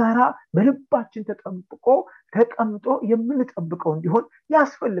ከእኛ ጋራ በልባችን ተቀምጦ የምንጠብቀው እንዲሆን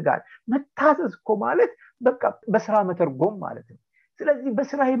ያስፈልጋል። መታዘዝ እኮ ማለት በቃ በስራ መተርጎም ማለት ነው። ስለዚህ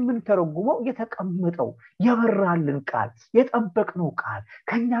በስራ የምንተረጉመው የተቀመጠው የበራልን ቃል የጠበቅነው ቃል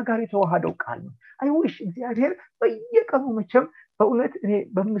ከኛ ጋር የተዋሃደው ቃል ነው። አይውሽ እግዚአብሔር በየቀኑ መቼም በእውነት እኔ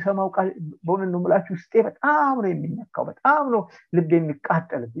በምሰማው ቃል በእውነት ነው የምላችሁ ውስጤ በጣም ነው የሚነካው፣ በጣም ነው ልብ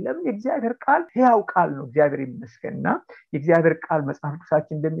የሚቃጠልብኝ። ለምን? የእግዚአብሔር ቃል ሕያው ቃል ነው። እግዚአብሔር ይመስገንና የእግዚአብሔር ቃል መጽሐፍ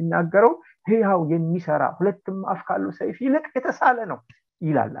ቅዱሳችን እንደሚናገረው ሕያው የሚሰራ 2 አፍ ካለው ሰይፍ ይልቅ የተሳለ ነው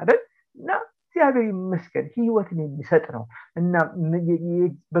ይላል አይደል? እና እግዚአብሔር ይመስገን ሕይወትን የሚሰጥ ነው እና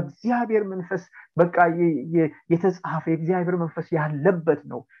በእግዚአብሔር መንፈስ በቃ የተጻፈ የእግዚአብሔር መንፈስ ያለበት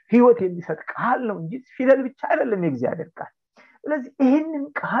ነው። ሕይወት የሚሰጥ ቃል ነው እንጂ ፊደል ብቻ አይደለም የእግዚአብሔር ቃል። ስለዚህ ይሄንን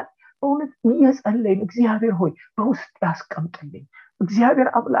ቃል በእውነት እየጸለይን እግዚአብሔር ሆይ በውስጥ ያስቀምጥልኝ፣ እግዚአብሔር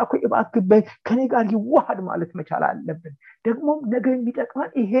አምላክ እባክህ ከኔ ጋር ይዋሃድ ማለት መቻል አለብን። ደግሞ ነገ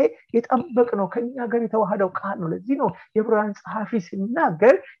የሚጠቅመን ይሄ የጠበቅነው ከኛ ጋር የተዋሃደው ቃል ነው። ለዚህ ነው የዕብራውያን ጸሐፊ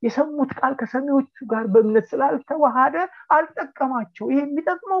ሲናገር የሰሙት ቃል ከሰሚዎቹ ጋር በእምነት ስላልተዋሃደ አልጠቀማቸው። ይሄ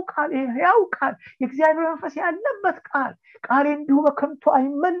የሚጠቅመው ቃል፣ ይሄ ሕያው ቃል፣ የእግዚአብሔር መንፈስ ያለበት ቃል እንዲሁ በከንቱ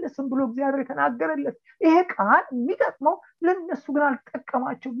አይመለስም ብሎ እግዚአብሔር የተናገረለት ይሄ ቃል የሚጠቅመው ለነሱ ግን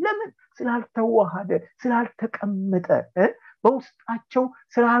አልጠቀማቸው። ለምን? ስላልተዋሃደ፣ ስላልተቀመጠ፣ በውስጣቸው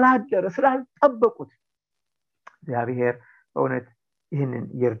ስላላደረ፣ ስላልጠበቁት። እግዚአብሔር በእውነት ይህንን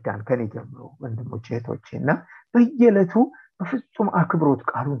ይርዳን ከኔ ጀምሮ ወንድሞቼ እህቶቼ። እና በየዕለቱ በፍጹም አክብሮት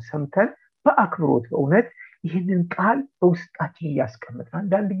ቃሉን ሰምተን በአክብሮት በእውነት ይህንን ቃል በውስጣችን እያስቀመጥን፣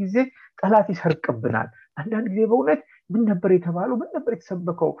 አንዳንድ ጊዜ ጠላት ይሰርቅብናል። አንዳንድ ጊዜ በእውነት ምን ነበር የተባለው፣ ምን ነበር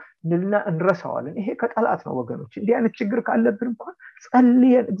የተሰበከው እንልና እንረሳዋለን። ይሄ ከጠላት ነው ወገኖች። እንዲህ አይነት ችግር ካለብን እንኳን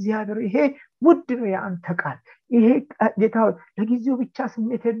ጸልየን እግዚአብሔር ይሄ ውድ ነው የአንተ ቃል፣ ይሄ ጌታ ለጊዜው ብቻ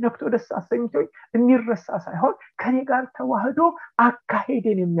ስሜቴን ነክቶ ደስ አሰኝቶኝ የሚረሳ ሳይሆን ከኔ ጋር ተዋህዶ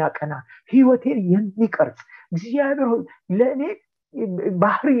አካሄዴን የሚያቀና ህይወቴን የሚቀርጽ እግዚአብሔር ሆይ ለእኔ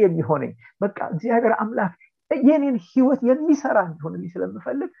ባህሪ የሚሆነኝ በቃ እግዚአብሔር አምላክ የኔን ህይወት የሚሰራ እንዲሆንልኝ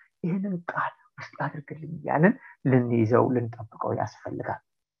ስለምፈልግ ይህንን ቃል ውስጥ አድርግልኝ እያልን ልንይዘው ልንጠብቀው ያስፈልጋል።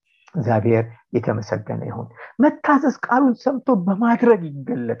 እግዚአብሔር የተመሰገነ ይሁን። መታዘዝ ቃሉን ሰምቶ በማድረግ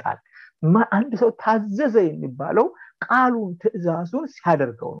ይገለጣል። አንድ ሰው ታዘዘ የሚባለው ቃሉን ትእዛዙን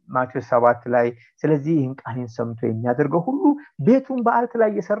ሲያደርገው ነው። ማቴዎስ 7 ላይ ስለዚህ ይህን ቃሌን ሰምቶ የሚያደርገው ሁሉ ቤቱን በአለት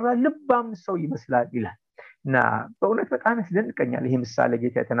ላይ የሰራ ልባም ሰው ይመስላል ይላል። እና በእውነት በጣም ያስደንቀኛል ይሄ ምሳሌ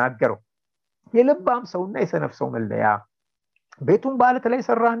ጌታ የተናገረው። የልባም ሰውና የሰነፍ ሰው መለያ፣ ቤቱን በአለት ላይ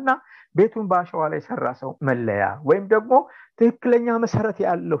ሰራና ቤቱን በአሸዋ ላይ ሰራ ሰው መለያ፣ ወይም ደግሞ ትክክለኛ መሰረት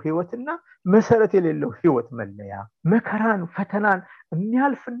ያለው ህይወትና መሰረት የሌለው ህይወት መለያ፣ መከራን ፈተናን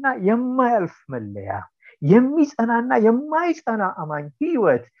የሚያልፍና የማያልፍ መለያ፣ የሚጸናና የማይጸና አማኝ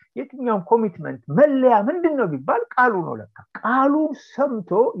ህይወት የትኛውም ኮሚትመንት መለያ ምንድነው ቢባል ቃሉ ነው። ለካ ቃሉ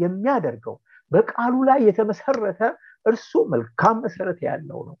ሰምቶ የሚያደርገው በቃሉ ላይ የተመሰረተ እርሱ መልካም መሰረት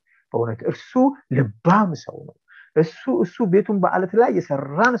ያለው ነው። በእውነት እርሱ ልባም ሰው ነው። እሱ ቤቱን በአለት ላይ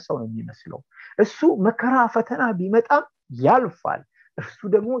የሰራን ሰው ነው የሚመስለው። እሱ መከራ ፈተና ቢመጣም ያልፋል። እርሱ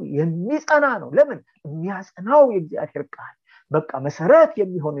ደግሞ የሚጸና ነው። ለምን? የሚያጸናው የእግዚአብሔር ቃል፣ በቃ መሰረት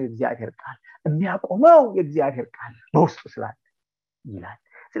የሚሆነው የእግዚአብሔር ቃል፣ የሚያቆመው የእግዚአብሔር ቃል በውስጡ ስላለ ይላል።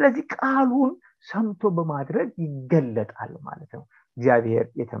 ስለዚህ ቃሉን ሰምቶ በማድረግ ይገለጣል ማለት ነው። እግዚአብሔር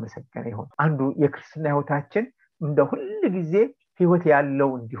የተመሰገነ ይሁን። አንዱ የክርስትና ህይወታችን እንደ ሁሉ ጊዜ ህይወት ያለው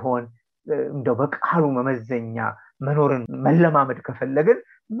እንዲሆን እንደው በቃሉ መመዘኛ መኖርን መለማመድ ከፈለግን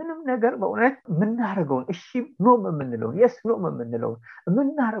ምንም ነገር በእውነት የምናደርገውን እሺ ነው የምንለውን የስ ነው የምንለውን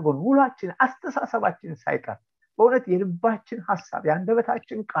የምናደርገውን ውሏችን አስተሳሰባችን ሳይቀር በእውነት የልባችን ሐሳብ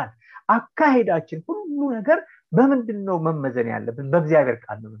የአንደበታችን ቃል አካሄዳችን ሁሉ ነገር በምንድነው መመዘን ያለብን? በእግዚአብሔር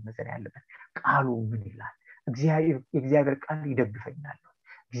ቃል ነው መመዘን ያለብን። ቃሉ ምን ይላል? የእግዚአብሔር ቃል ይደግፈኛል።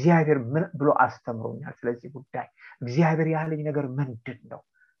 እግዚአብሔር ምን ብሎ አስተምሮኛል? ስለዚህ ጉዳይ እግዚአብሔር ያለኝ ነገር ምንድነው?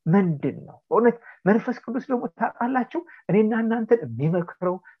 በእውነት መንፈስ ቅዱስ ደግሞ ታውቃላችሁ እኔና እናንተን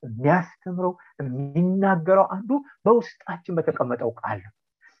የሚመክረው የሚያስተምረው የሚናገረው አንዱ በውስጣችን በተቀመጠው ቃል ነው።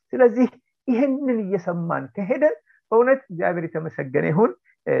 ስለዚህ ይህንን እየሰማን ከሄደን በእውነት እግዚአብሔር የተመሰገነ ይሁን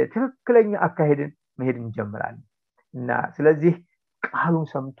ትክክለኛ አካሄድን መሄድ እንጀምራለን። እና ስለዚህ ቃሉን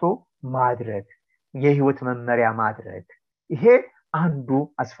ሰምቶ ማድረግ፣ የህይወት መመሪያ ማድረግ፣ ይሄ አንዱ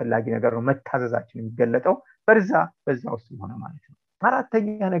አስፈላጊ ነገር ነው። መታዘዛችን የሚገለጠው በዛ ውስጥ ሆነ ማለት ነው። አራተኛ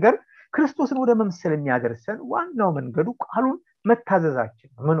ነገር ክርስቶስን ወደ መምሰል የሚያደርሰን ዋናው መንገዱ ቃሉን መታዘዛችን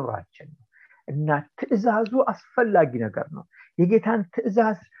ነው፣ መኖራችን ነው። እና ትእዛዙ አስፈላጊ ነገር ነው። የጌታን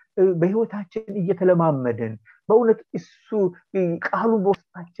ትእዛዝ በህይወታችን እየተለማመድን በእውነት እሱ ቃሉን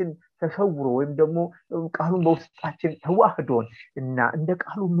በውስጣችን ተሰውሮ ወይም ደግሞ ቃሉን በውስጣችን ተዋህዶን እና እንደ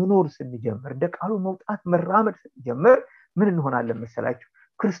ቃሉ መኖር ስንጀምር፣ እንደ ቃሉ መውጣት መራመድ ስንጀምር ምን እንሆናለን መሰላችሁ?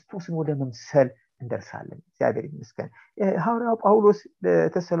 ክርስቶስን ወደ መምሰል እንደርሳለን። እግዚአብሔር ይመስገን። ሐዋርያው ጳውሎስ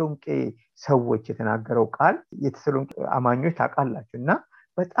ለተሰሎንቄ ሰዎች የተናገረው ቃል የተሰሎንቄ አማኞች ታውቃላችሁና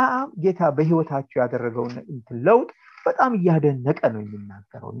በጣም ጌታ በህይወታቸው ያደረገውን ለውጥ በጣም እያደነቀ ነው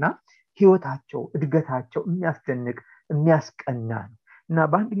የሚናገረውና ህይወታቸው እድገታቸው የሚያስደንቅ የሚያስቀና ነው። እና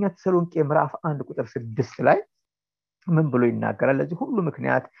በአንደኛ ተሰሎንቄ ምዕራፍ 1 ቁጥር 6 ላይ ምን ብሎ ይናገራል? ለዚህ ሁሉ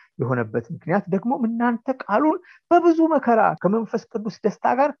ምክንያት የሆነበት ምክንያት ደግሞ እናንተ ቃሉን በብዙ መከራ ከመንፈስ ቅዱስ ደስታ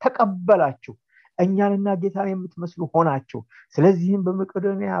ጋር ተቀበላችሁ፣ እኛንና ጌታን የምትመስሉ ሆናችሁ፣ ስለዚህም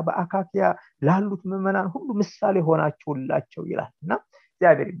በመቄዶንያ በአካክያ ላሉት ምዕመናን ሁሉ ምሳሌ ሆናችሁላቸው ይላልና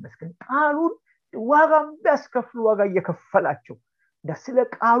እግዚአብሔር ይመስገን። ቃሉን ዋጋ ቢያስከፍሉ ዋጋ እየከፈላችሁ ስለ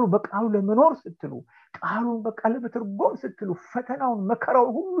ቃሉ በቃሉ ለመኖር ስትሉ ቃሉን በቃል በትርጉም ስትሉ ፈተናውን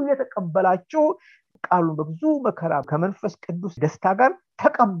መከራውን ሁሉ የተቀበላችሁ ቃሉን በብዙ መከራ ከመንፈስ ቅዱስ ደስታ ጋር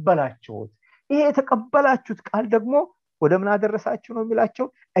ተቀበላችሁት። ይሄ የተቀበላችሁት ቃል ደግሞ ወደ ምን አደረሳችሁ ነው የሚላቸው?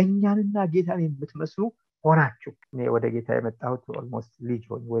 እኛንና ጌታን የምትመስሉ ሆናችሁ። እኔ ወደ ጌታ የመጣሁት ኦልሞስት ልጅ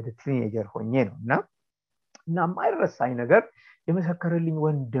ሆኜ ወደ ቲኔጀር ሆኜ ነውና የማይረሳኝ ነገር የመሰከረልኝ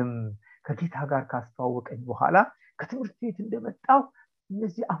ወንድም ከጌታ ጋር ካስተዋወቀኝ በኋላ ከትምህርት ቤት እንደመጣሁ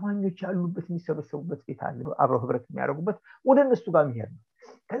እነዚህ አማኞች ያሉበት የሚሰበሰቡበት ቤት አለ፣ አብረው ህብረት የሚያደርጉበት፣ ወደ እነሱ ጋር መሄድ ነው።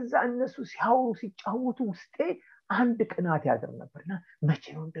 ከዛ እነሱ ሲያወሩ ሲጫወቱ ውስጤ አንድ ቅናት ያደር ነበርና መቼ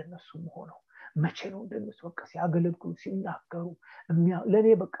ነው እንደነሱ መሆነው? መቼ ነው እንደነሱ በቃ ሲያገለግሉ ሲናገሩ ለኔ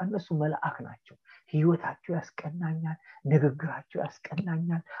በቃ እነሱ መልአክ ናቸው። ህይወታቸው ያስቀናኛል፣ ንግግራቸው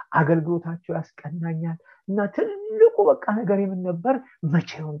ያስቀናኛል፣ አገልግሎታቸው ያስቀናኛል። እና ትልቁ በቃ ነገር የምን ነበር?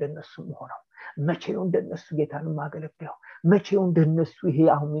 መቼ ነው እንደነሱ መሆነው? መቼ ነው እንደነሱ ጌታን ማገለግለው? መቼ ነው እንደነሱ ይሄ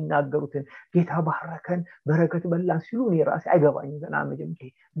አሁን የሚናገሩትን ጌታ ባረከን በረከት በላን ሲሉ እኔ ራሴ አይገባኝም። ገና መጀመሪያ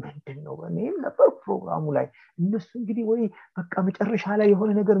ምንድነው እኔም ነበር ፕሮግራሙ ላይ እነሱ እንግዲህ ወይ በቃ መጨረሻ ላይ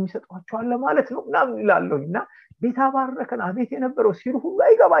የሆነ ነገር የሚሰጧቸው አለ ማለት ነው ምናምን ይላለሁና ጌታ ባረከን አቤት የነበረው ሲሉ ሁሉ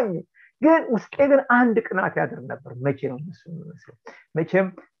አይገባኝም። ግን ውስጤ ግን አንድ ቅናት ያድር ነበር። መቼ ነው እነሱ የሚመስለው? መቼም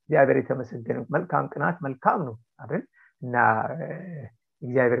እግዚአብሔር የተመሰገነ መልካም ቅናት መልካም ነው አይደል? እና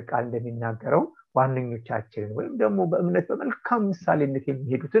እግዚአብሔር ቃል እንደሚናገረው ዋነኞቻችንን ወይም ደግሞ በእምነት በመልካም ምሳሌነት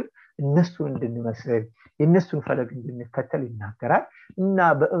የሚሄዱትን እነሱን እንድንመስል የነሱን ፈለግ እንድንከተል ይናገራል። እና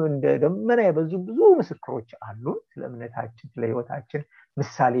እንደ ደመና የበዙ ብዙ ምስክሮች አሉ ስለ እምነታችን ስለ ህይወታችን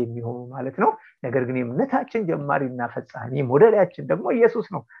ምሳሌ የሚሆኑ ማለት ነው። ነገር ግን የእምነታችን ጀማሪና ፈጻሚ ሞዴላችን ደግሞ ኢየሱስ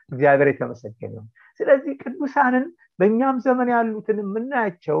ነው። እግዚአብሔር የተመሰገነ ነው። ስለዚህ ቅዱሳንን በእኛም ዘመን ያሉትን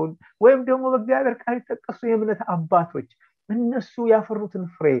የምናያቸውን ወይም ደግሞ በእግዚአብሔር ቃል የተጠቀሱ የእምነት አባቶች እነሱ ያፈሩትን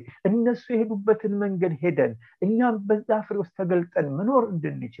ፍሬ እነሱ የሄዱበትን መንገድ ሄደን እኛም በዛ ፍሬ ውስጥ ተገልጠን መኖር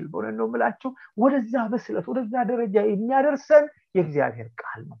እንድንችል በእውነት ነው የምላችሁ ወደዛ በስለት ወደዛ ደረጃ የሚያደርሰን የእግዚአብሔር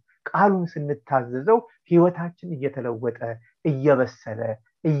ቃል ነው። ቃሉን ስንታዘዘው ህይወታችን እየተለወጠ እየበሰለ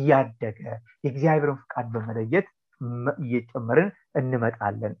እያደገ የእግዚአብሔርን ፍቃድ በመለየት እየጨመርን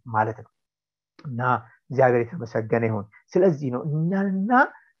እንመጣለን ማለት ነው። እና እግዚአብሔር የተመሰገነ ይሁን። ስለዚህ ነው እኛንና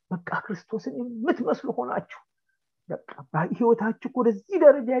በቃ ክርስቶስን የምትመስሉ ሆናችሁ ህይወታችሁ ወደዚህ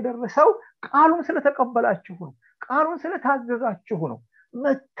ደረጃ የደረሰው ቃሉን ስለተቀበላችሁ ነው። ቃሉን ስለታዘዛችሁ ነው።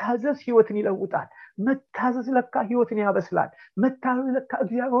 መታዘዝ ህይወትን ይለውጣል። መታዘዝ ለካ ህይወትን ያበስላል። መታዘዝ ለካ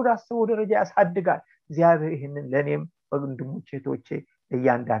እግዚአብሔር ወዳሰበው ደረጃ ያሳድጋል። እግዚአብሔር ይህንን ለኔም ወንድሞቼ እህቶቼ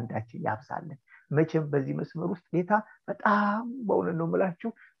ለእያንዳንዳችን ያብዛልን። መቼም በዚህ መስመር ውስጥ ጌታ በጣም በእውነት ነው የምላችሁ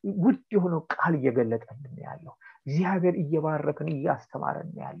ውድ የሆነው ቃል እየገለጠልን ያለው እግዚአብሔር እየባረከን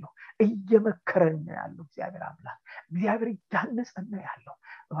እያስተማረን ያለው እየመከረን ያለው እግዚአብሔር አምላክ እግዚአብሔር እያነጸን ያለው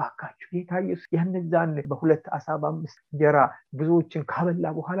እባካችሁ ጌታ ኢየሱስ ያንዛን በሁለት ዓሣ በአምስት እንጀራ ብዙዎችን ካበላ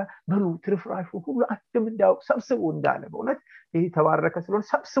በኋላ በሉ ትርፍራሹ ሁሉ አንድም እንዳው ሰብስቡ እንዳለ በእውነት ይሄ ተባረከ ስለሆነ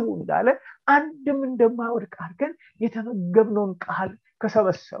ሰብስቡ እንዳለ አንድም እንደማይወድቅ አድርገን የተመገብነውን ቃል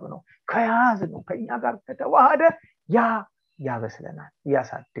ከሰበሰብነው ከያዝነው ከኛ ጋር ከተዋሃደ ያበስለናል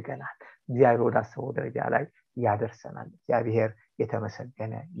ያሳድገናል። እግዚአብሔር ወዳሰበው ደረጃ ላይ ያደርሰናል። እግዚአብሔር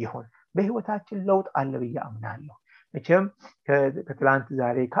የተመሰገነ ይሁን። በህይወታችን ለውጥ አለ ብዬ አምናለሁ። መቼም ከትላንት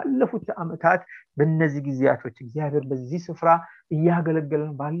ዛሬ ካለፉት ዓመታት በእነዚህ ጊዜያቶች እግዚአብሔር በዚህ ስፍራ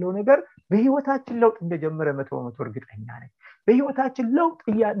እያገለገለን ባለው ነገር በህይወታችን ለውጥ እንደጀመረ 100% እርግጠኛ ነኝ። በህይወታችን ለውጥ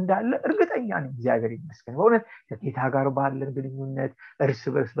እንዳለ እርግጠኛ ነኝ። እግዚአብሔር ይመስገን። በእውነት ከጌታ ጋር ባለን ግንኙነት እርስ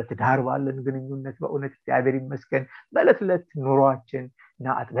በርስ በትዳር ባለን ግንኙነት በእውነት እግዚአብሔር ይመስገን። በዕለት ዕለት ኑሯችን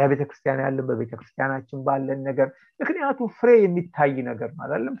እና አጥቢያ ቤተክርስቲያን ያለን በቤተክርስቲያናችን ባለን ነገር ምክንያቱም ፍሬ የሚታይ ነገር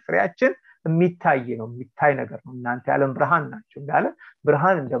ማለት አይደለም። ፍሬያችን የሚታይ ነው የሚታይ ነገር ነው። እናንተ የዓለም ብርሃን ናችሁ እንዳለ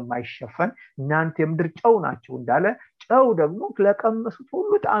ብርሃን እንደማይሸፈን እናንተ የምድር ጨው ናችሁ እንዳለ ጨው ደግሞ ለቀመሱት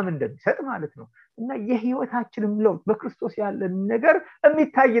ሁሉ ጣዕም እንደሚሰጥ ማለት ነው። እና የህይወታችንም ለውጥ በክርስቶስ ያለን ነገር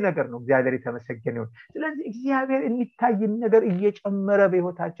የሚታይ ነገር ነው። እግዚአብሔር የተመሰገነ ይሁን። ስለዚህ እግዚአብሔር የሚታይን ነገር እየጨመረ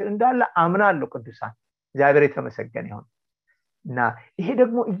በህይወታችን እንዳለ አምናለሁ። ቅዱሳን እግዚአብሔር የተመሰገነ ይሁን። እና ይሄ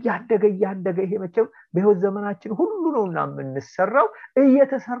ደግሞ እያደገ ይሄ መቼም በህይወት ዘመናችን ሁሉ ነውና የምንሰራው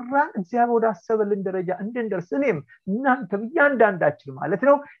እየተሰራን እግዚአብሔር ወዳሰበልን ደረጃ እንድንደርስ እኔም እናንተም እያንዳንዳችን ማለት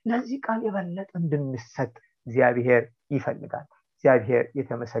ነው ለዚህ ቃል የበለጠ እንድንሰጥ እግዚአብሔር ይፈልጋል። እግዚአብሔር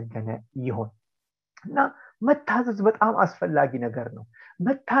የተመሰገነ ይሁን። እና መታዘዝ በጣም አስፈላጊ ነገር ነው።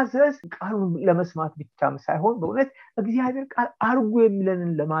 መታዘዝ ቃሉን ለመስማት ብቻም ሳይሆን በእውነት እግዚአብሔር ቃል አርጉ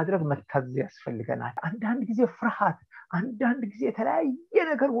የሚለንን ለማድረግ መታዘዝ ያስፈልገናል። አንዳንድ ጊዜ ፍርሃት አንዳንድ ጊዜ የተለያየ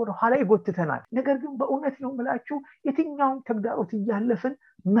ነገር ወደ ኋላ ይጎትተናል። ነገር ግን በእውነት ነው የምላችሁ የትኛውን ተግዳሮት እያለፍን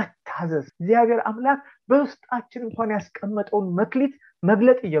መታዘዝ እግዚአብሔር አምላክ በውስጣችን እንኳን ያስቀመጠውን መክሊት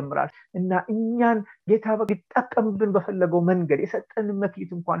መግለጥ ይጀምራል እና እኛን ጌታ ቢጠቀምብን በፈለገው መንገድ የሰጠንን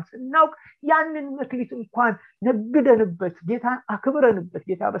መክሊት እንኳን ስናውቅ ያንን መክሊት እንኳን ነግደንበት ጌታን አክብረንበት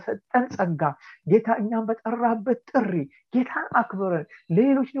ጌታ በሰጠን ጸጋ ጌታ እኛን በጠራበት ጥሪ ጌታን አክብረን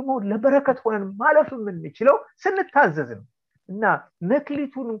ለሌሎች ደግሞ ለበረከት ሆነን ማለፍ የምንችለው ስንታዘዝ ነው እና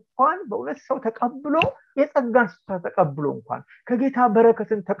መክሊቱን እንኳን በእውነት ሰው ተቀብሎ የጸጋን ስጦታ ተቀብሎ እንኳን ከጌታ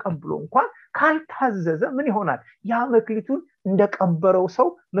በረከትን ተቀብሎ እንኳን ካልታዘዘ ምን ይሆናል? ያ መክሊቱን እንደቀበረው ሰው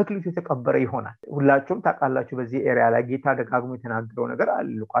መክሊቱ የተቀበረ ይሆናል። ሁላችሁም ታውቃላችሁ በዚህ ኤሪያ ላይ ጌታ ደጋግሞ የተናገረው ነገር አለ።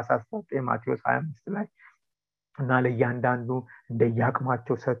 ሉቃስ 19 ማቴዎስ 25 ላይ እና ለእያንዳንዱ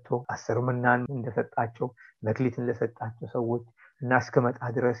እንደየአቅማቸው ሰጥቶ 10 ምናን እንደሰጣቸው መክሊት እንደሰጣቸው ሰዎች እና እስከመጣ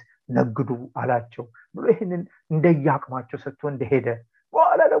ድረስ ነግዱ አላቸው ብሎ ይሄንን እንደየአቅማቸው ሰጥቶ እንደሄደ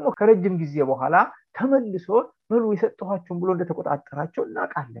በኋላ ደግሞ ከረጅም ጊዜ በኋላ ተመልሶ ብሎ የሰጠኋቸውን ብሎ እንደተቆጣጠራቸው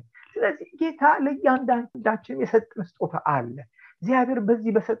እናውቃለን። ስለዚህ ጌታ ለእያንዳንዳችን የሰጠን ስጦታ አለ። እግዚአብሔር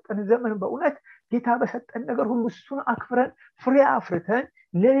በዚህ በሰጠን ዘመን በእውነት ጌታ በሰጠን ነገር ሁሉ እሱን አክብረን ፍሬ አፍርተን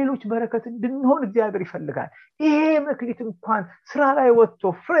ለሌሎች በረከት እንድንሆን እግዚአብሔር ይፈልጋል። ይሄ መክሊት እንኳን ስራ ላይ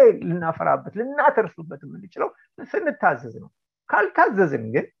ወጥቶ ፍሬ ልናፈራበት ልናተርፍበት የምንችለው ስንታዘዝ ነው። ካልታዘዝን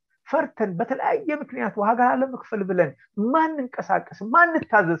ግን ፈርተን በተለያየ ምክንያት ዋጋ ለመክፈል ብለን ማንንቀሳቀስ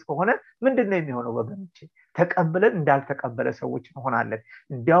ማንታዘዝ ከሆነ ምንድነው የሚሆነው ወገኖቼ? ተቀበለን እንዳልተቀበለ ሰዎች እንሆናለን።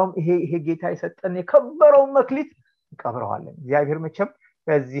 እንዲያውም ይሄ ጌታ የሰጠን የከበረው መክሊት እንቀብረዋለን። እግዚአብሔር መቼም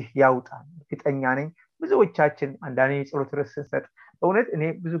ከዚህ ያውጣን እርግጠኛ ነኝ። ብዙዎቻችን አንዳንዴ የጸሎት ርዕስ ስንሰጥ በእውነት እኔ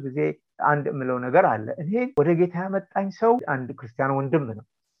ብዙ ጊዜ አንድ የምለው ነገር አለ። እኔ ወደ ጌታ ያመጣኝ ሰው አንድ ክርስቲያን ወንድም ነው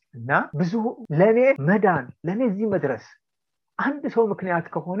እና ብዙ ለኔ መዳን ለኔ እዚህ መድረስ አንድ ሰው ምክንያት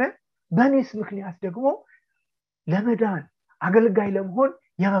ከሆነ በኔስ ምክንያት ደግሞ ለመዳን አገልጋይ ለመሆን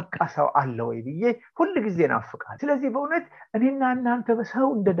የበቃ ሰው አለ ወይ ብዬ ሁሉ ጊዜ ናፍቃለሁ። ስለዚህ በእውነት እኔና እናንተ በሰው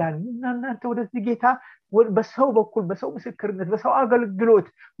እንደዳን እና እናንተ ወደዚህ ጌታ በሰው በኩል በሰው ምስክርነት በሰው አገልግሎት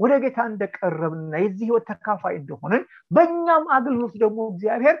ወደ ጌታ እንደቀረብና የዚህ ህይወት ተካፋይ እንደሆነን በእኛም አገልግሎት ደግሞ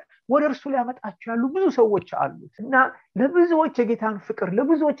እግዚአብሔር ወደ እርሱ ሊያመጣቸው ያሉ ብዙ ሰዎች አሉ እና ለብዙዎች የጌታን ፍቅር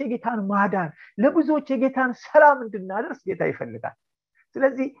ለብዙዎች የጌታን ማዳን ለብዙዎች የጌታን ሰላም እንድናደርስ ጌታ ይፈልጋል።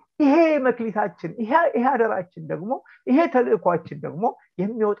 ስለዚህ ይሄ መክሊታችን ይሄ አደራችን ደግሞ ይሄ ተልእኳችን ደግሞ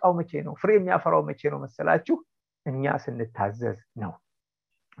የሚወጣው መቼ ነው? ፍሬ የሚያፈራው መቼ ነው መሰላችሁ? እኛ ስንታዘዝ ነው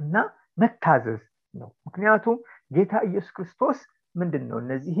እና መታዘዝ ነው። ምክንያቱም ጌታ ኢየሱስ ክርስቶስ ምንድነው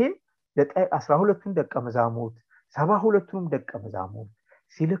እነዚህን 12ቱን ደቀ መዛሙርት 72ቱም ደቀ መዛሙርት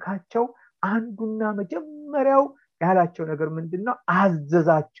ሲልካቸው አንዱና መጀመሪያው ያላቸው ነገር ምንድነው?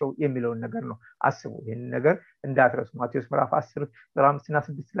 አዘዛቸው የሚለውን ነገር ነው። አስቡ ይሄን ነገር እንዳትረሱ። ማቴዎስ ምዕራፍ 10 ቁጥር 5 እና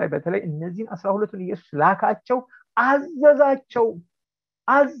 6 ላይ በተለይ እነዚህን 12ቱን ኢየሱስ ላካቸው አዘዛቸው።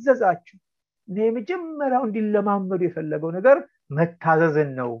 የመጀመሪያው እንዲለማመዱ የፈለገው ነገር መታዘዝን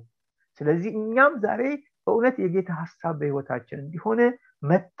ነው። ስለዚህ እኛም ዛሬ በእውነት የጌታ ሐሳብ በህይወታችን እንዲሆነ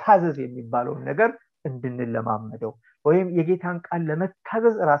መታዘዝ የሚባለውን ነገር እንድንለማመደው ወይም የጌታን ቃል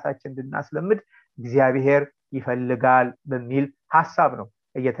ለመታዘዝ ራሳችን እንድናስለምድ እግዚአብሔር ይፈልጋል በሚል ሐሳብ ነው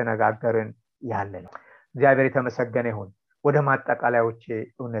እየተነጋገርን ያለነው። እግዚአብሔር የተመሰገነ ይሁን። ወደ ማጠቃለያዎች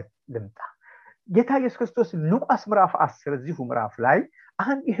እውነት ልምጣ። ጌታ ኢየሱስ ክርስቶስ ሉቃስ ምዕራፍ 10 እዚሁ ምዕራፍ ላይ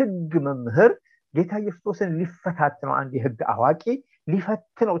አንድ የህግ መምህር ጌታ ኢየሱስ ክርስቶስን ሊፈታተነው አንድ የህግ አዋቂ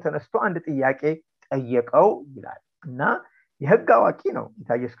ሊፈትነው ተነስቶ አንድ ጥያቄ ጠየቀው ይላል እና የህግ አዋቂ ነው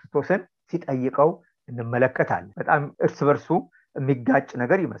ጌታ ኢየሱስ ክርስቶስን ሲጠይቀው እንመለከታለን። በጣም እርስ በርሱ የሚጋጭ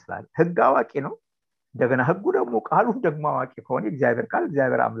ነገር ይመስላል። ህግ አዋቂ ነው፣ እንደገና ህጉ ደግሞ ቃሉ ደግሞ አዋቂ ከሆነ እግዚአብሔር ቃል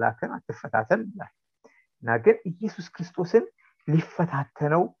እግዚአብሔር አምላክን አትፈታተን ይላል እና ግን ኢየሱስ ክርስቶስን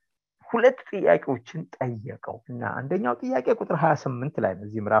ሊፈታተነው ሁለት ጥያቄዎችን ጠየቀው እና አንደኛው ጥያቄ ቁጥር 28 ላይ ነው።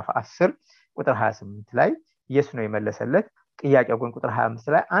 እዚህ ምዕራፍ 10 ቁጥር 28 ላይ ኢየሱስ ነው የመለሰለት። ጥያቄው ግን ቁጥር 25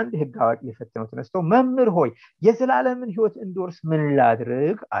 ላይ አንድ ህግ አዋቂ ሊፈትነው ተነስቶ መምህር ሆይ የዘላለምን ህይወት እንድወርስ ምን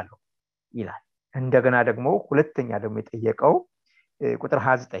ላድርግ አለው ይላል። እንደገና ደግሞ ሁለተኛ ደግሞ የጠየቀው ቁጥር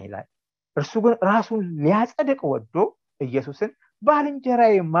 29 ላይ እርሱ ግን ራሱን ሊያጸድቅ ወዶ ኢየሱስን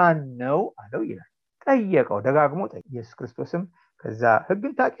ባልንጀራዬ ማን ነው አለው ይላል። ጠየቀው ደጋግሞ ኢየሱስ ክርስቶስም ከዛ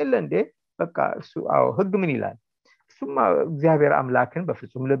ህግን ታውቂለ እንዴ? በቃ እርሱ አዎ ህግ ምን ይላል? እሱማ እግዚአብሔር አምላክን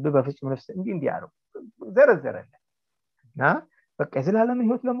በፍጹም ልብ በፍጹም ነፍስ እንዲህ አለው ዘረዘረለት እና በቃ የዘላለምን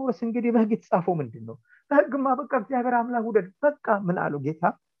ህይወት ለመውረስ እንግዲህ በህግ የተጻፈው ምንድነው? በህግማ በቃ እግዚአብሔር አምላክ ውደድ በቃ ምን አለው ጌታ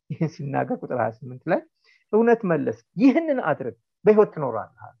ይሄን ሲናገር ቁጥር 28 ላይ እውነት መለስ ይህንን አድርግ በህይወት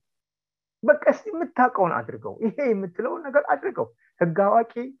ትኖራለህ። በቃ እስቲ የምታውቀውን አድርገው፣ ይሄ የምትለው ነገር አድርገው። ህግ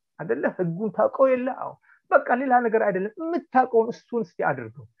አዋቂ አይደለ? ህጉን ታውቀው የለ? አዎ በቃ ሌላ ነገር አይደለም፣ የምታውቀውን እሱን እስቲ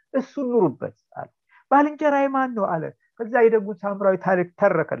አድርገው፣ እሱን ኑሩበት አለ። ባልንጀራዬ ማን ነው አለ። ከዛ የደጉን ሳምራዊ ታሪክ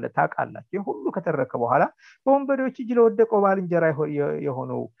ተረከለት። ታውቃላችሁ። ይሄ ሁሉ ከተረከ በኋላ በወንበዴዎች እጅ ለወደቀው ባልንጀራ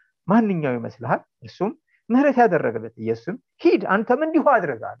የሆነው ማንኛው ይመስልሃል? እርሱም ምህረት ያደረገለት ኢየሱስ ሂድ አንተም እንዲሁ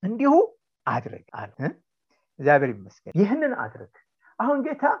አድርግ አለ። እግዚአብሔር ይመስገን። ይህንን አድርግ። አሁን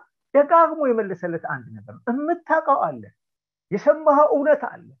ጌታ ደጋግሞ የመለሰለት አንድ ነገር ነው። የምታውቀው አለ፣ የሰማኸው እውነት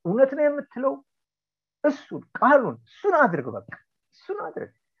አለ፣ እውነት ነው የምትለው እሱን ቃሉን እሱን አድርግ፣ በቃ እሱን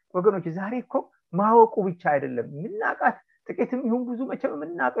አድርግ። ወገኖች ዛሬ እኮ ማወቁ ብቻ አይደለም የምናውቃት፣ ጥቂትም ይሁን ብዙ መቼም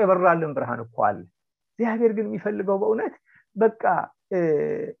የምናውቀው የበራልን ብርሃን እኮ አለ። እግዚአብሔር ግን የሚፈልገው በእውነት በቃ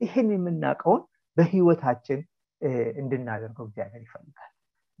ይሄን የምናውቀውን በህይወታችን እንድናደርገው እግዚአብሔር ይፈልጋል።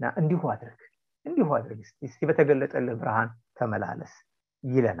 እና እንዲሁ አድርግ እስቲ በተገለጠልህ ብርሃን ተመላለስ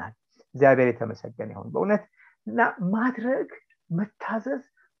ይለናል። እግዚአብሔር የተመሰገነ ይሁን በእውነት። እና ማድረግ መታዘዝ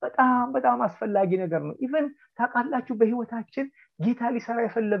በጣም በጣም አስፈላጊ ነገር ነው። ኢቭን ታውቃላችሁ በህይወታችን ጌታ ሊሰራ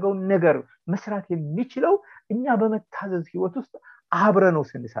የፈለገውን ነገር መስራት የሚችለው እኛ በመታዘዝ ህይወት ውስጥ አብረነው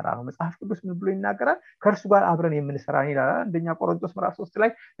ስንሰራ ነው። መጽሐፍ ቅዱስ ምን ብሎ ይናገራል? ከእርሱ ጋር አብረን የምንሰራ ይላል። አንደኛ ቆሮንቶስ ምዕራፍ 3 ላይ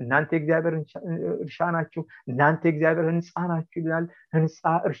እናንተ የእግዚአብሔር እርሻ ናችሁ፣ እናንተ የእግዚአብሔር ህንፃ ናችሁ ይላል። ህንፃ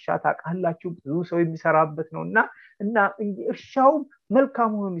እርሻ ታውቃላችሁ ብዙ ሰው የሚሰራበት ነውና እርሻው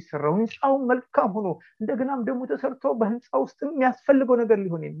መልካም ሆኖ የሚሰራው ህንፃው መልካም ሆኖ እንደገናም ደግሞ ተሰርቶ በህንፃ ውስጥ የሚያስፈልገው ነገር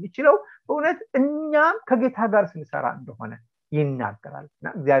ሊሆን የሚችለው በእውነት እኛም ከጌታ ጋር ስንሰራ እንደሆነ ይናገራል። እና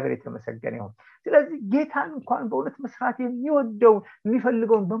እግዚአብሔር የተመሰገነ ይሁን። ስለዚህ ጌታን እንኳን በእውነት መስራት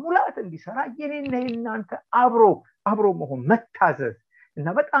የሚፈልገውን በሙላት እንዲሰራ የኔና የናንተ አብሮ መሆን መታዘዝ እና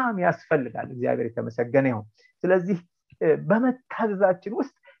በጣም ያስፈልጋል። እግዚአብሔር የተመሰገነ ይሁን። ስለዚህ በመታዘዛችን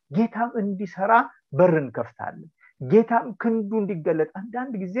ውስጥ ጌታም እንዲሰራ በር እንከፍታለን። ጌታም ክንዱ እንዲገለጥ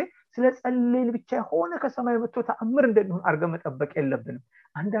አንዳንድ ጊዜ ስለጸለይን ብቻ ሆነ ከሰማይ መጥቶ ተአምር እንደሚሆን አርገን መጠበቅ የለብንም።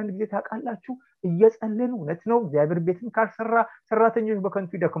 አንዳንድ ጊዜ ታውቃላችሁ እየጸለይን እውነት ነው እግዚአብሔር ቤትን ካልሰራ ሰራተኞች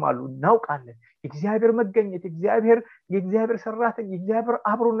በከንቱ ይደክማሉ እናውቃለን። የእግዚአብሔር መገኘት የእግዚአብሔር ሰራተኛ የእግዚአብሔር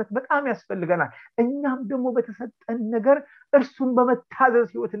አብሮነት በጣም ያስፈልገናል። እኛም ደግሞ በተሰጠን ነገር እርሱን በመታዘዝ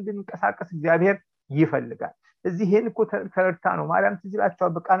ህይወት እንድንቀሳቀስ እግዚአብሔር ይፈልጋል። እዚህ ይሄን እኮ ተረድታ ነው ማርያም ትዝ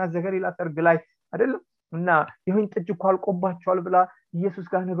ይላችኋል በቃና ዘገሊላ ሰርግ ላይ አይደለም እና ይሁን ጠጅ እኮ አልቆባቸዋል ብላ ኢየሱስ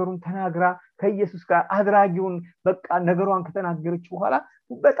ጋር ነገሩን ተናግራ ከኢየሱስ ጋር አድራጊውን በቃ ነገሯን ከተናገረች በኋላ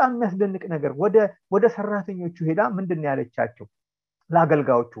በጣም የሚያስደንቅ ነገር ወደ ሰራተኞቹ ሄዳ ምንድነው ያለቻቸው?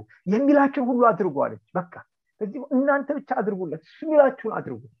 ለአገልጋዮቹ የሚላችሁን ሁሉ አድርጉ አለች። በቃ ስለዚህ እናንተ ብቻ አድርጉለት፣ እሱ የሚላችሁን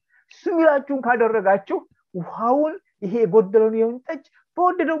አድርጉ። እሱ የሚላችሁን ካደረጋችሁ ውሃውን ይሄ የጎደለውን የወይን ጠጅ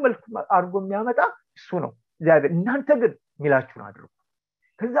በወደደው መልኩ አድርጎ የሚያመጣ እሱ ነው እግዚአብሔር። እናንተ ግን የሚላችሁን አድርጉ።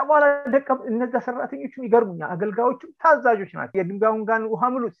 ከዛ በኋላ እነዛ ሰራተኞቹም ይገርሙኛል። አገልጋዮቹም ታዛዦች ናቸው። የድንጋዩን ጋን ውሃ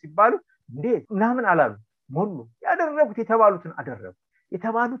ሙሉት ሲባሉ እንዴት ምናምን አላሉ፣ ሞሉ። ያደረጉት የተባሉትን አደረጉ።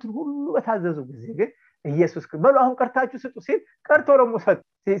 የተባሉትን ሁሉ በታዘዙ ጊዜ ግን ኢየሱስ በሉ አሁን ቀርታችሁ ስጡ ሲል ቀርቶ ደግሞ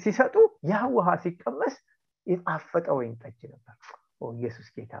ሲሰጡ ያ ውሃ ሲቀመስ የጣፈጠ ወይን ጠጅ ነበር። ኢየሱስ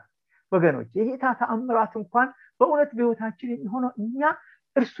ጌታ። ወገኖች የጌታ ተአምራት እንኳን በእውነት በህይወታችን የሚሆነው እኛ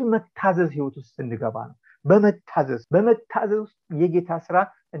እርሱን መታዘዝ ህይወት ውስጥ እንገባ ነው። በመታዘዝ ውስጥ የጌታ ስራ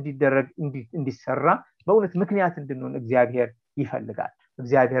እንዲሰራ በእውነት ምክንያት እንድንሆን እግዚአብሔር ይፈልጋል።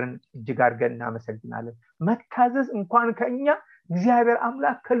 እግዚአብሔርን እጅግ አድርገን እናመሰግናለን። መታዘዝ እንኳን ከኛ እግዚአብሔር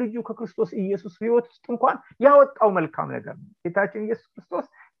አምላክ ከልጁ ከክርስቶስ ኢየሱስ ህይወት ውስጥ እንኳን ያወጣው መልካም ነገር ነው። ጌታችን ኢየሱስ ክርስቶስ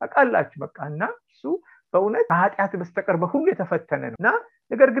ታውቃላችሁ በቃና እሱ በእውነት ከኃጢአት በስተቀር በሁሉ የተፈተነ ነውና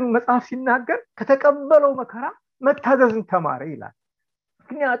ነገር ግን መጽሐፍ ሲናገር ከተቀበለው መከራ መታዘዝን ተማረ ይላል።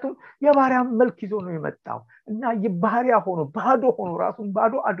 ምክንያቱም የባሪያ መልክ ይዞ ነው የመጣው እና የባሪያ ሆኖ ባዶ ሆኖ ራሱን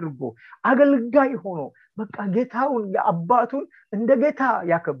ባዶ አድርጎ አገልጋይ ሆኖ በቃ ጌታውን የአባቱን እንደ ጌታ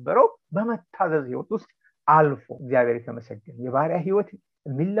ያከበረው በመታዘዝ ህይወት ውስጥ አልፎ እግዚአብሔር የተመሰገነ። የባሪያ ህይወት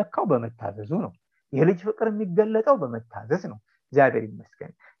የሚለካው በመታዘዙ ነው። የልጅ ፍቅር የሚገለጠው በመታዘዝ ነው። እግዚአብሔር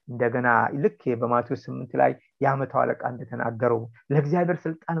ይመስገን። እንደገና ልክ በማቴዎስ 8 ላይ የዓመቱ አለቃ እንደተናገረው ለእግዚአብሔር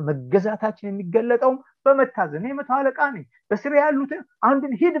ስልጣን መገዛታችን የሚገለጠው በመታዘዝ ነው። የዓመቱ አለቃ ነኝ በስር ያሉትን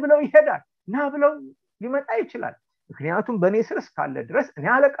አንዱን ሂድ ብለው ይሄዳል፣ ና ብለው ሊመጣ ይችላል። ምክንያቱም በእኔ ስር እስካለ ድረስ እኔ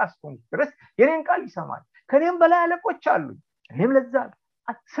አለቃ እስከሆንኩ ድረስ የኔን ቃል ይሰማል። ከኔም በላይ አለቆች አሉ። እኔም ለዛ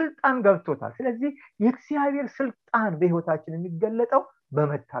ስልጣን ገብቶታል። ስለዚህ የእግዚአብሔር ስልጣን በህይወታችን የሚገለጠው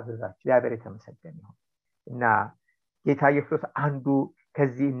በመታዘዛችን። እግዚአብሔር የተመሰገነ ይሁን እና ጌታ ኢየሱስ አንዱ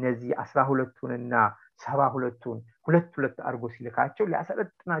ከዚህ እነዚህ 12ቱንና 72ቱን ሁለት አድርጎ ሲልካቸው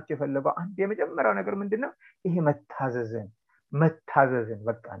ሊያሰለጥናቸው የፈለገው አንድ የመጀመሪያው ነገር ምንድነው? ይሄ መታዘዝን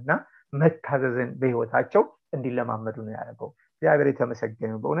በቃና መታዘዝን በህይወታቸው እንዲለማመዱ ነው ያደረገው። እግዚአብሔር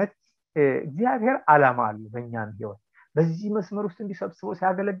የተመሰገነ በእውነት እግዚአብሔር ዓላማ አለው በእኛም ህይወት። በዚህ መስመር ውስጥ እንዲሰብስበው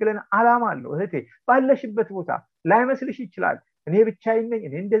ሲያገለግለን ዓላማ አለው። እህቴ ባለሽበት ቦታ ላይመስልሽ ይችላል። እኔ ብቻዬን ነኝ፣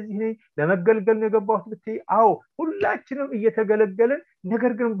 እኔ እንደዚህ ነኝ፣ ለመገልገል ነው የገባሁት ብትይ፣ አዎ ሁላችንም እየተገለገልን፣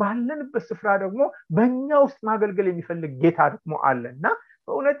 ነገር ግን ባለንበት ስፍራ ደግሞ በእኛ ውስጥ ማገልገል የሚፈልግ ጌታ ደግሞ አለና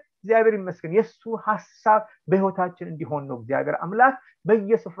በእውነት እግዚአብሔር ይመስገን የሱ ሐሳብ በህይወታችን እንዲሆን ነው እግዚአብሔር አምላክ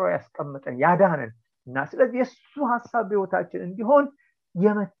በየስፍራው ያስቀመጠን ያዳነን። እና ስለዚህ የሱ ሐሳብ በህይወታችን እንዲሆን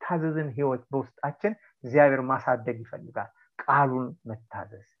የመታዘዝን ህይወት በውስጣችን እግዚአብሔር ማሳደግ ይፈልጋል። ቃሉን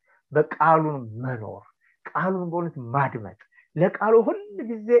መታዘዝ፣ በቃሉን መኖር፣ ቃሉን በእውነት ማድመጥ፣ ለቃሉ ሁሉ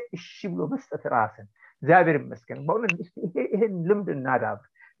ጊዜ እሺ ብሎ መስጠት ራስን። እግዚአብሔር ይመስገን በእውነት ይሄን ልምድ እናዳብር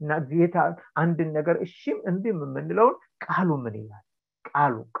እና ጌታ አንድን ነገር እሺም እንዲም የምንለውን ቃሉ ምን ይላል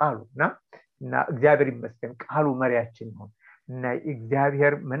ቃሉና እግዚአብሔር ይመስገን ቃሉ መሪያችን ይሁን እና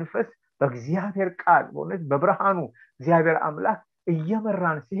እግዚአብሔር መንፈስ በእግዚአብሔር ቃል በእውነት በብርሃኑ እግዚአብሔር አምላክ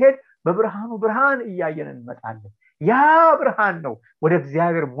እየመራን ሲሄድ በብርሃኑ ብርሃን እያየን እንመጣለን። ያ ብርሃን ነው ወደ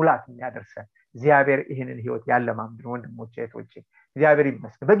እግዚአብሔር ሙላት የሚያደርሰን። እግዚአብሔር ይህንን ህይወት ያለማምድን ወንድሞቼ እህቶቼ እግዚአብሔር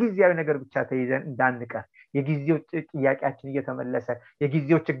ይመስገን። በጊዜያዊ ነገር ብቻ ተይዘን እንዳንቀር፣ የጊዜው ጥያቄያችን እየተመለሰ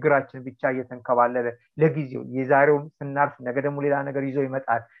የጊዜው ችግራችን ብቻ እየተንከባለለ ለጊዜው የዛሬው ስናርፍ ነገ ደግሞ ሌላ ነገር ይዞ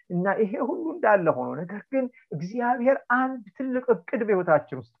ይመጣል እና ይሄ ሁሉ እንዳለ ሆኖ ነገር ግን እግዚአብሔር አንድ ትልቅ እቅድ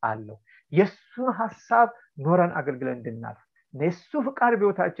በህይወታችን ውስጥ አለው። የሱን ሐሳብ ኖረን አገልግለን እንድናልፍ የሱ ፍቃድ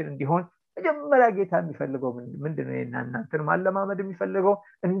በህይወታችን እንዲሆን መጀመሪያ ጌታ የሚፈልገው ምንድነው? እናንተን ማለማመድ የሚፈልገው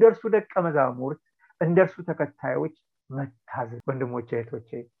እንደርሱ ደቀ መዛሙርት እንደርሱ ተከታዮች መታዘዝ። ወንድሞቼ እህቶቼ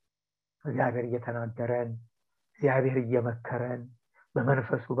እግዚአብሔር እየተናገረን እግዚአብሔር እየመከረን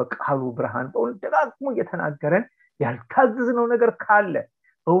በመንፈሱ በቃሉ ብርሃን በእውነት ደጋግሞ እየተናገረን ያልታዘዝነው ነገር ካለ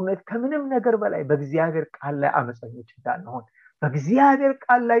በእውነት ከምንም ነገር በላይ በእግዚአብሔር ቃል ላይ አመፀኞች እንዳንሆን፣ በእግዚአብሔር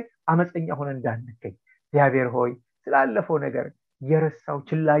ቃል ላይ አመፀኛ ሆነን እንዳንገኝ እግዚአብሔር ሆይ ስላለፈው ነገር የረሳው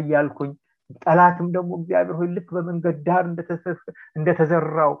ችላ ያልኩኝ ጠላትም ደግሞ እግዚአብሔር ሆይ ልክ በመንገድ ዳር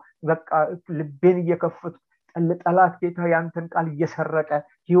እንደተዘራው በቃ ልቤን እየከፈቱ ጠላት ጌታ ያንተን ቃል እየሰረቀ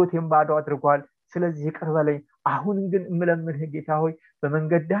ህይወቴን ባዶ አድርጓል። ስለዚህ ይቅር በለኝ። አሁን ግን እምለምንህ ጌታ ሆይ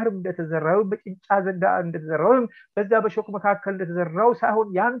በመንገድ ዳር እንደተዘራው በጭንጫ ዘንዳ እንደተዘራው በዛ በሾክ መካከል እንደተዘራው ሳይሆን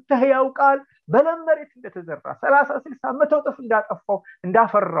ያንተ ሕያው ቃል በለም መሬት እንደተዘራ 30 60 100 እጥፍ እንዳጠፋው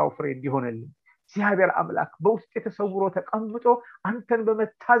እንዳፈራው ፍሬ እንዲሆንልኝ እግዚአብሔር አምላክ በውስጤ ተሰውሮ ተቀምጦ አንተን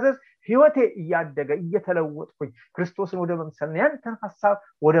በመታዘዝ ህይወቴ እያደገ እየተለወጥኩኝ ክርስቶስን ወደ መምሰል ያንተን ሐሳብ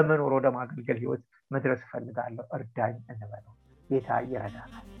ወደ መኖር ወደ ማገልገል ህይወት መድረስ ፈልጋለሁ። እርዳኝ እንበለው። ጌታ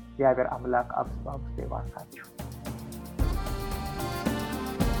ይረዳናል። እግዚአብሔር አምላክ አብዝቶ ይባርካችሁ።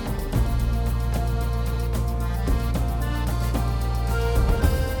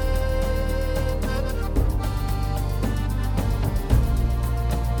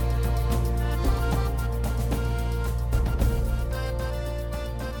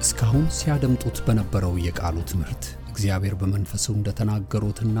 እስካሁን ሲያደምጡት በነበረው የቃሉ ትምህርት እግዚአብሔር በመንፈሱ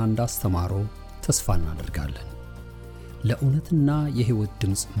እንደተናገሩትና እንዳስተማረው ተስፋ እናደርጋለን። ለእውነትና የህይወት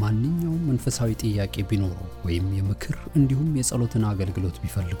ድምጽ ማንኛውም መንፈሳዊ ጥያቄ ቢኖሩ ወይም የምክር እንዲሁም የጸሎትን አገልግሎት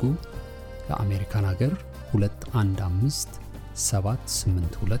ቢፈልጉ ለአሜሪካን ሀገር 215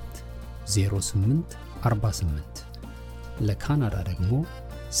 782 0848 ለካናዳ ደግሞ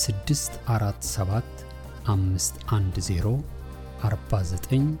 647 510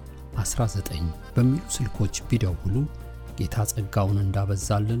 4919 በሚሉ ስልኮች ቢደውሉ ጌታ ጸጋውን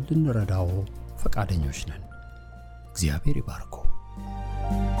እንዳበዛልን ልንረዳው ፈቃደኞች ነን። እግዚአብሔር ይባርኮ።